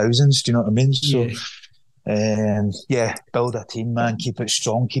fucking thousands. Do you know what I mean? So, build a team, man. Keep it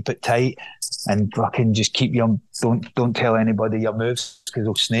strong, keep it tight, and fucking just keep your don't tell anybody your moves because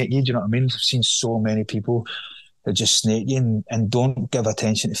they'll snake you. Do you know what I mean? I've seen so many people that just snake you and don't give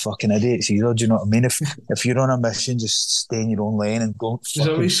attention to fucking idiots either. Do you know what I mean? If you're on a mission, just stay in your own lane and don't There's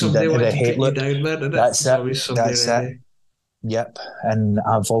fucking always feed somebody into the wanting to hate take you look. down, man, isn't it? That's There's it. always somebody That's ready. it. Yep. And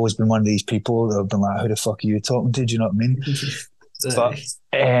I've always been one of these people that have been like, who the fuck are you talking to? Do you know what I mean? But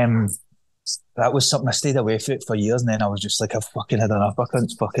that was something I stayed away from it for years, and then I was just like, I fucking had enough. I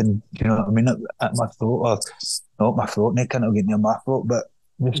couldn't fucking, you know what I mean, at my throat, or not my throat, Nick, can't get near my throat, but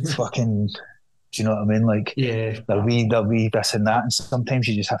just fucking, do you know what I mean? Like, there'll be this and that, and sometimes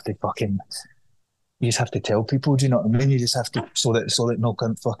you just have to tell people, do you know what I mean? You just have to, so that no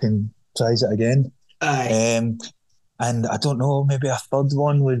cunt fucking tries it again. Aye. And I don't know, maybe a third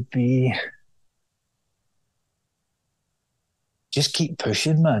one would be just keep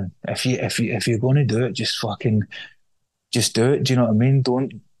pushing, man. If you're going to do it, just do it. Do you know what I mean?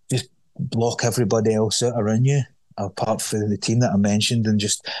 Don't just block everybody else out around you, apart from the team that I mentioned, and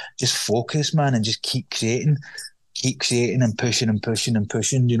just focus, man, and just keep creating and pushing and pushing and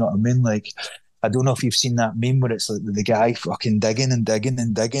pushing. Do you know what I mean? Like, I don't know if you've seen that meme where it's like the guy fucking digging and digging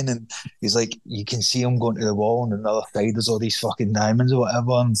and digging, and he's like, you can see him going to the wall, and on the other side there's all these fucking diamonds or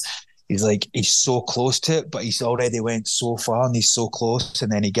whatever, and he's like, he's so close to it, but he's already went so far and he's so close,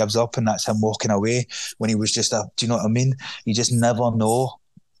 and then he gives up, and that's him walking away when he was just do you know what I mean? You just never know.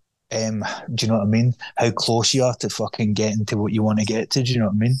 Do you know what I mean? How close you are to fucking getting to what you want to get to. Do you know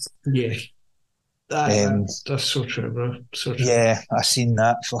what I mean? Yeah. That's so true, bro. So true. Yeah, I seen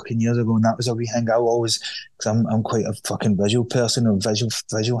that fucking years ago, and that was a wee thing. I always, because I'm quite a fucking visual person, and visual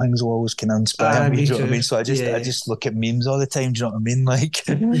things will always kind of inspire me. Me Do you know what I too. mean? So I just look at memes all the time. Do you know what I mean? Like,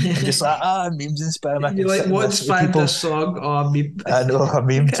 I'm just like, memes inspire me. You're like, what inspired this song? Oh, a meme. I know, a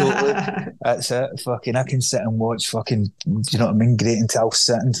meme, totally. That's it. Fucking, I can sit and watch fucking. Do you know what I mean? Great until I'll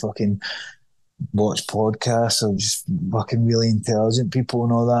sit and fucking watch podcasts of just fucking really intelligent people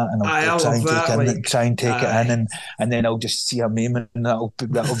and all that, and I'll try and take it in, and then I'll just see a meme, and that'll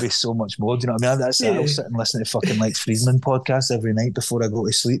be so much more. Do you know what I mean? That's it. I'll sit and listen to fucking like Friedman podcasts every night before I go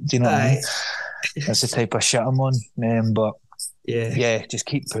to sleep. Do you know what I mean? That's the type of shit I'm on. But just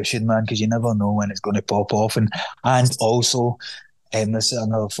keep pushing, man, because you never know when it's going to pop off, and also. This is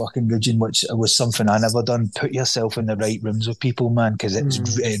another fucking good one, which was something I never done. Put yourself in the right rooms with people, man, because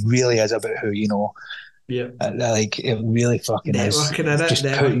it really is about who you know. Yeah, like it really fucking networking is. Just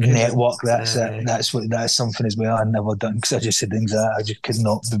network. That's it. That's something as well I never done because I just had things that I just could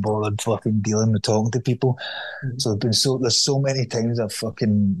not be bothered fucking dealing with talking to people. So there's so many times I've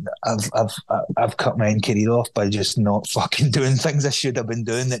cut my own career off by just not fucking doing things I should have been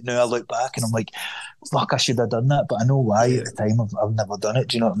doing. That now I look back and I'm like, fuck, I should have done that, but I know why at the time I've never done it.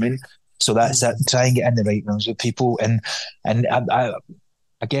 Do you know what I mean? So that's it. Try and get in the right rooms with people, and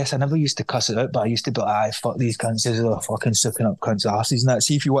I guess I never used to cuss it out, but I used to be like, fuck these cunts, they're fucking sucking up cunts' asses and that.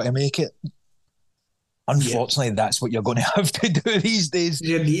 See if you want to make it, unfortunately, that's what you're going to have to do these days.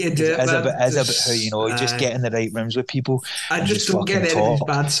 You need to Because do it it, is a man. bit, who you just get in the right rooms with people I and just just don't get fucking anybody's talk.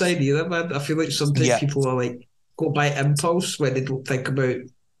 bad side either, man. I feel like sometimes Yeah, people are like go by impulse when they don't think about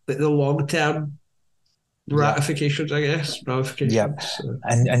like the long term yeah, ratifications, I guess. yeah. Ramifications. So.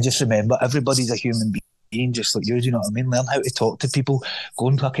 And just remember, everybody's a human being, just like you. Do you know what I mean? Learn how to talk to people. Go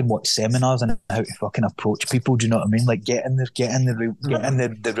and fucking watch seminars and how to fucking approach people. Do you know what I mean? Like get in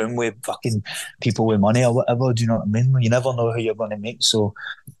the room with fucking people with money or whatever. Do you know what I mean? You never know who you're going to meet. So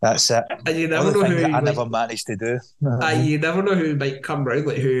that's it. And you never Other know things that who I like never managed to do. You know what I mean? you never know who might come round,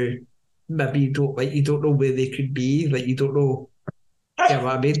 like who maybe you don't like you don't know where they could be. Like you don't know, yeah,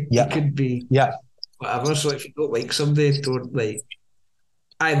 what I mean? They Yeah, could be yeah, whatever. So if you don't like somebody, don't like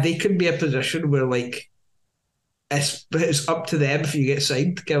they could be a position where like it's up to them if you get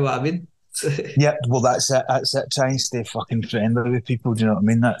signed, get what I mean? yeah. Well, that's it. That's it. Try and stay fucking friendly with people. Do you know what I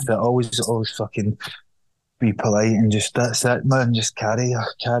mean? That's it. Always fucking be polite and just that's it, man. Just carry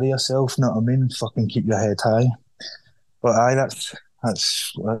yourself. You know what I mean? Fucking keep your head high. But aye, that's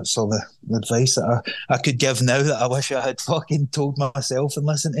all the advice that I could give now that I wish I had fucking told myself and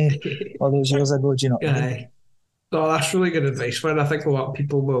listened to all those years ago. Do you know what I mean? Aye. No, that's really good advice, man. I think a lot of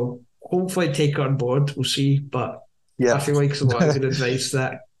people will hopefully take it on board. We'll see. But I Yeah. feel like it's a lot of good advice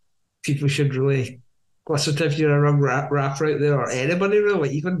that people should really listen to if you're a young rapper out there or anybody really,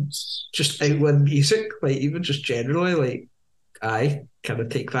 like even just out with music, like even just generally, like I kind of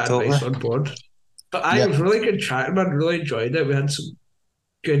take that Totally. advice on board. But it Yeah. was really good chatting, man. Really enjoyed it. We had some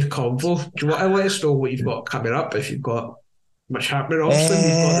good convo. Do you want to let us know what you've got coming up if you've got much happening? Obviously,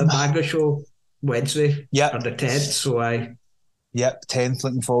 we've got the Um. manga show Wednesday Yeah. on the 10th, so I. Yep. 10th.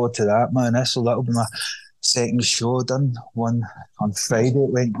 Looking forward to that, man. So that'll be my second show. Done one on Friday. It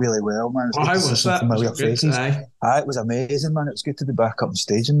went really well, man. It's Oh, good how to see was some that? Was familiar it good? faces. Aye. It was amazing, man. It was good to be back up on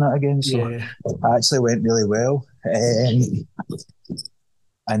stage and that again. So Yeah. it actually went really well.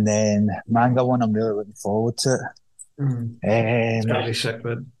 And then manga one, I'm really looking forward to it. It's going to be sick,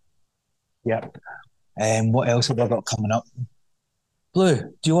 man. Yeah. What else have I got coming up? Blue,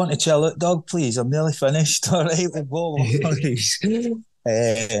 do you want to chill out, dog? Please, I'm nearly finished. All right, whoa.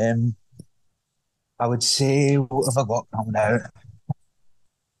 I would say, what have I got coming out?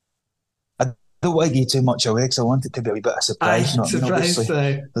 I don't want to give too much away because I want it to be a wee bit of Aye, surprise. You know what I mean? surprise.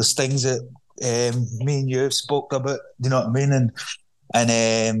 Obviously, there's things that me and you have spoke about. Do you know what I mean?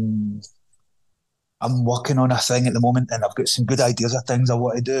 And I'm working on a thing at the moment, and I've got some good ideas of things I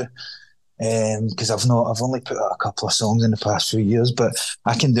want to do. Because I've only put out a couple of songs in the past few years, but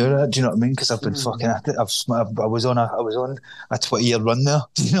I can do that. Do you know what I mean? Because I've been fucking at it. I was on a 20-year run there.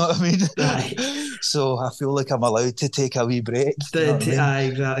 Do you know what I mean? Aye. So I feel like I'm allowed to take a wee break. You know what I mean? Aye,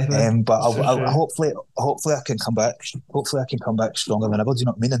 exactly, man. But That's for I, sure. hopefully I can come back. Hopefully I can come back stronger than ever. Do you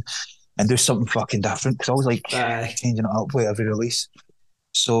know what I mean? And do something fucking different because I was like Aye. changing it up with every release.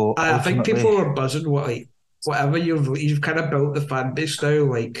 So I think ultimately, people are buzzing whatever you've kind of built the fan base now,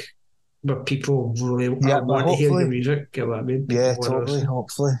 like where people really yeah, but want to hear your hopefully, music. You know what I mean? People yeah, want to totally.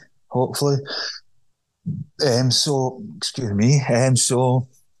 listen. Hopefully. So excuse me. So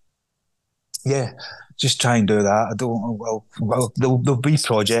yeah, just try and do that. I don't. Well, there'll be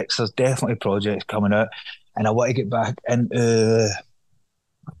projects. There's definitely projects coming out, and I want to get back into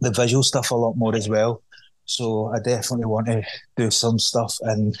the visual stuff a lot more as well. So I definitely want to do some stuff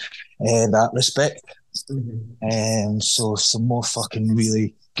in that respect. Mm-hmm. And so some more fucking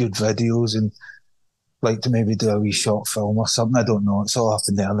really good videos and like to maybe do a wee short film or something. I don't know. It's all up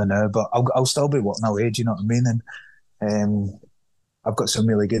in the air now, but I'll still be working away. Do you know what I mean? And I've got some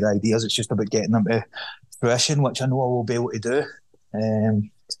really good ideas. It's just about getting them to fruition, which I know I will be able to do.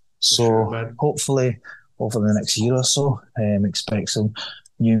 So Sure, hopefully over the next year or so, expect some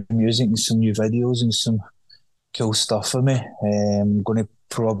new music and some new videos and some cool stuff for me. I'm going to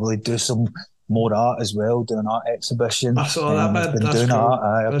probably do some more art as well, do an art exhibition. I saw that, I've man. been That's doing cool. art.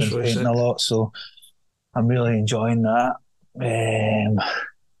 I've That's been really painting a sick. lot, so I'm really enjoying that.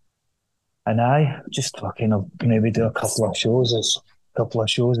 And I just fucking maybe do a couple of shows as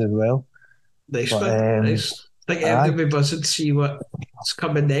well. Nice, But man. Nice. I think aye, everything be buzzing to see what's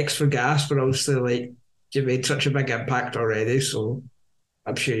coming next for GASP, but obviously, like, you made such a big impact already, so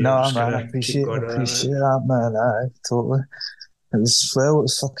I'm sure you're no just man, gonna keep going with that, appreciate man. that, man. Aye, totally. It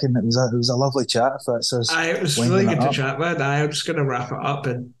was a lovely chat. If that's us It was really winding it good to up. chat, man. I'm just gonna wrap it up,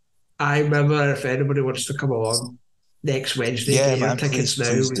 and I remember if anybody wants to come along next Wednesday, Yeah, get your man. tickets now.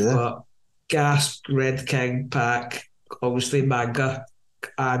 Please We've do. got GASP, Red King, Pack, obviously Manga,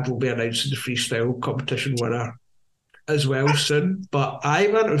 and we'll be announcing the freestyle competition winner as well soon. But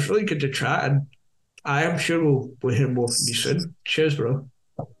man, it was really good to chat, and I am sure we'll hear more from you soon. Cheers, bro.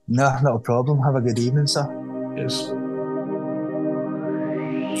 No, not a problem. Have a good evening, sir. Yes.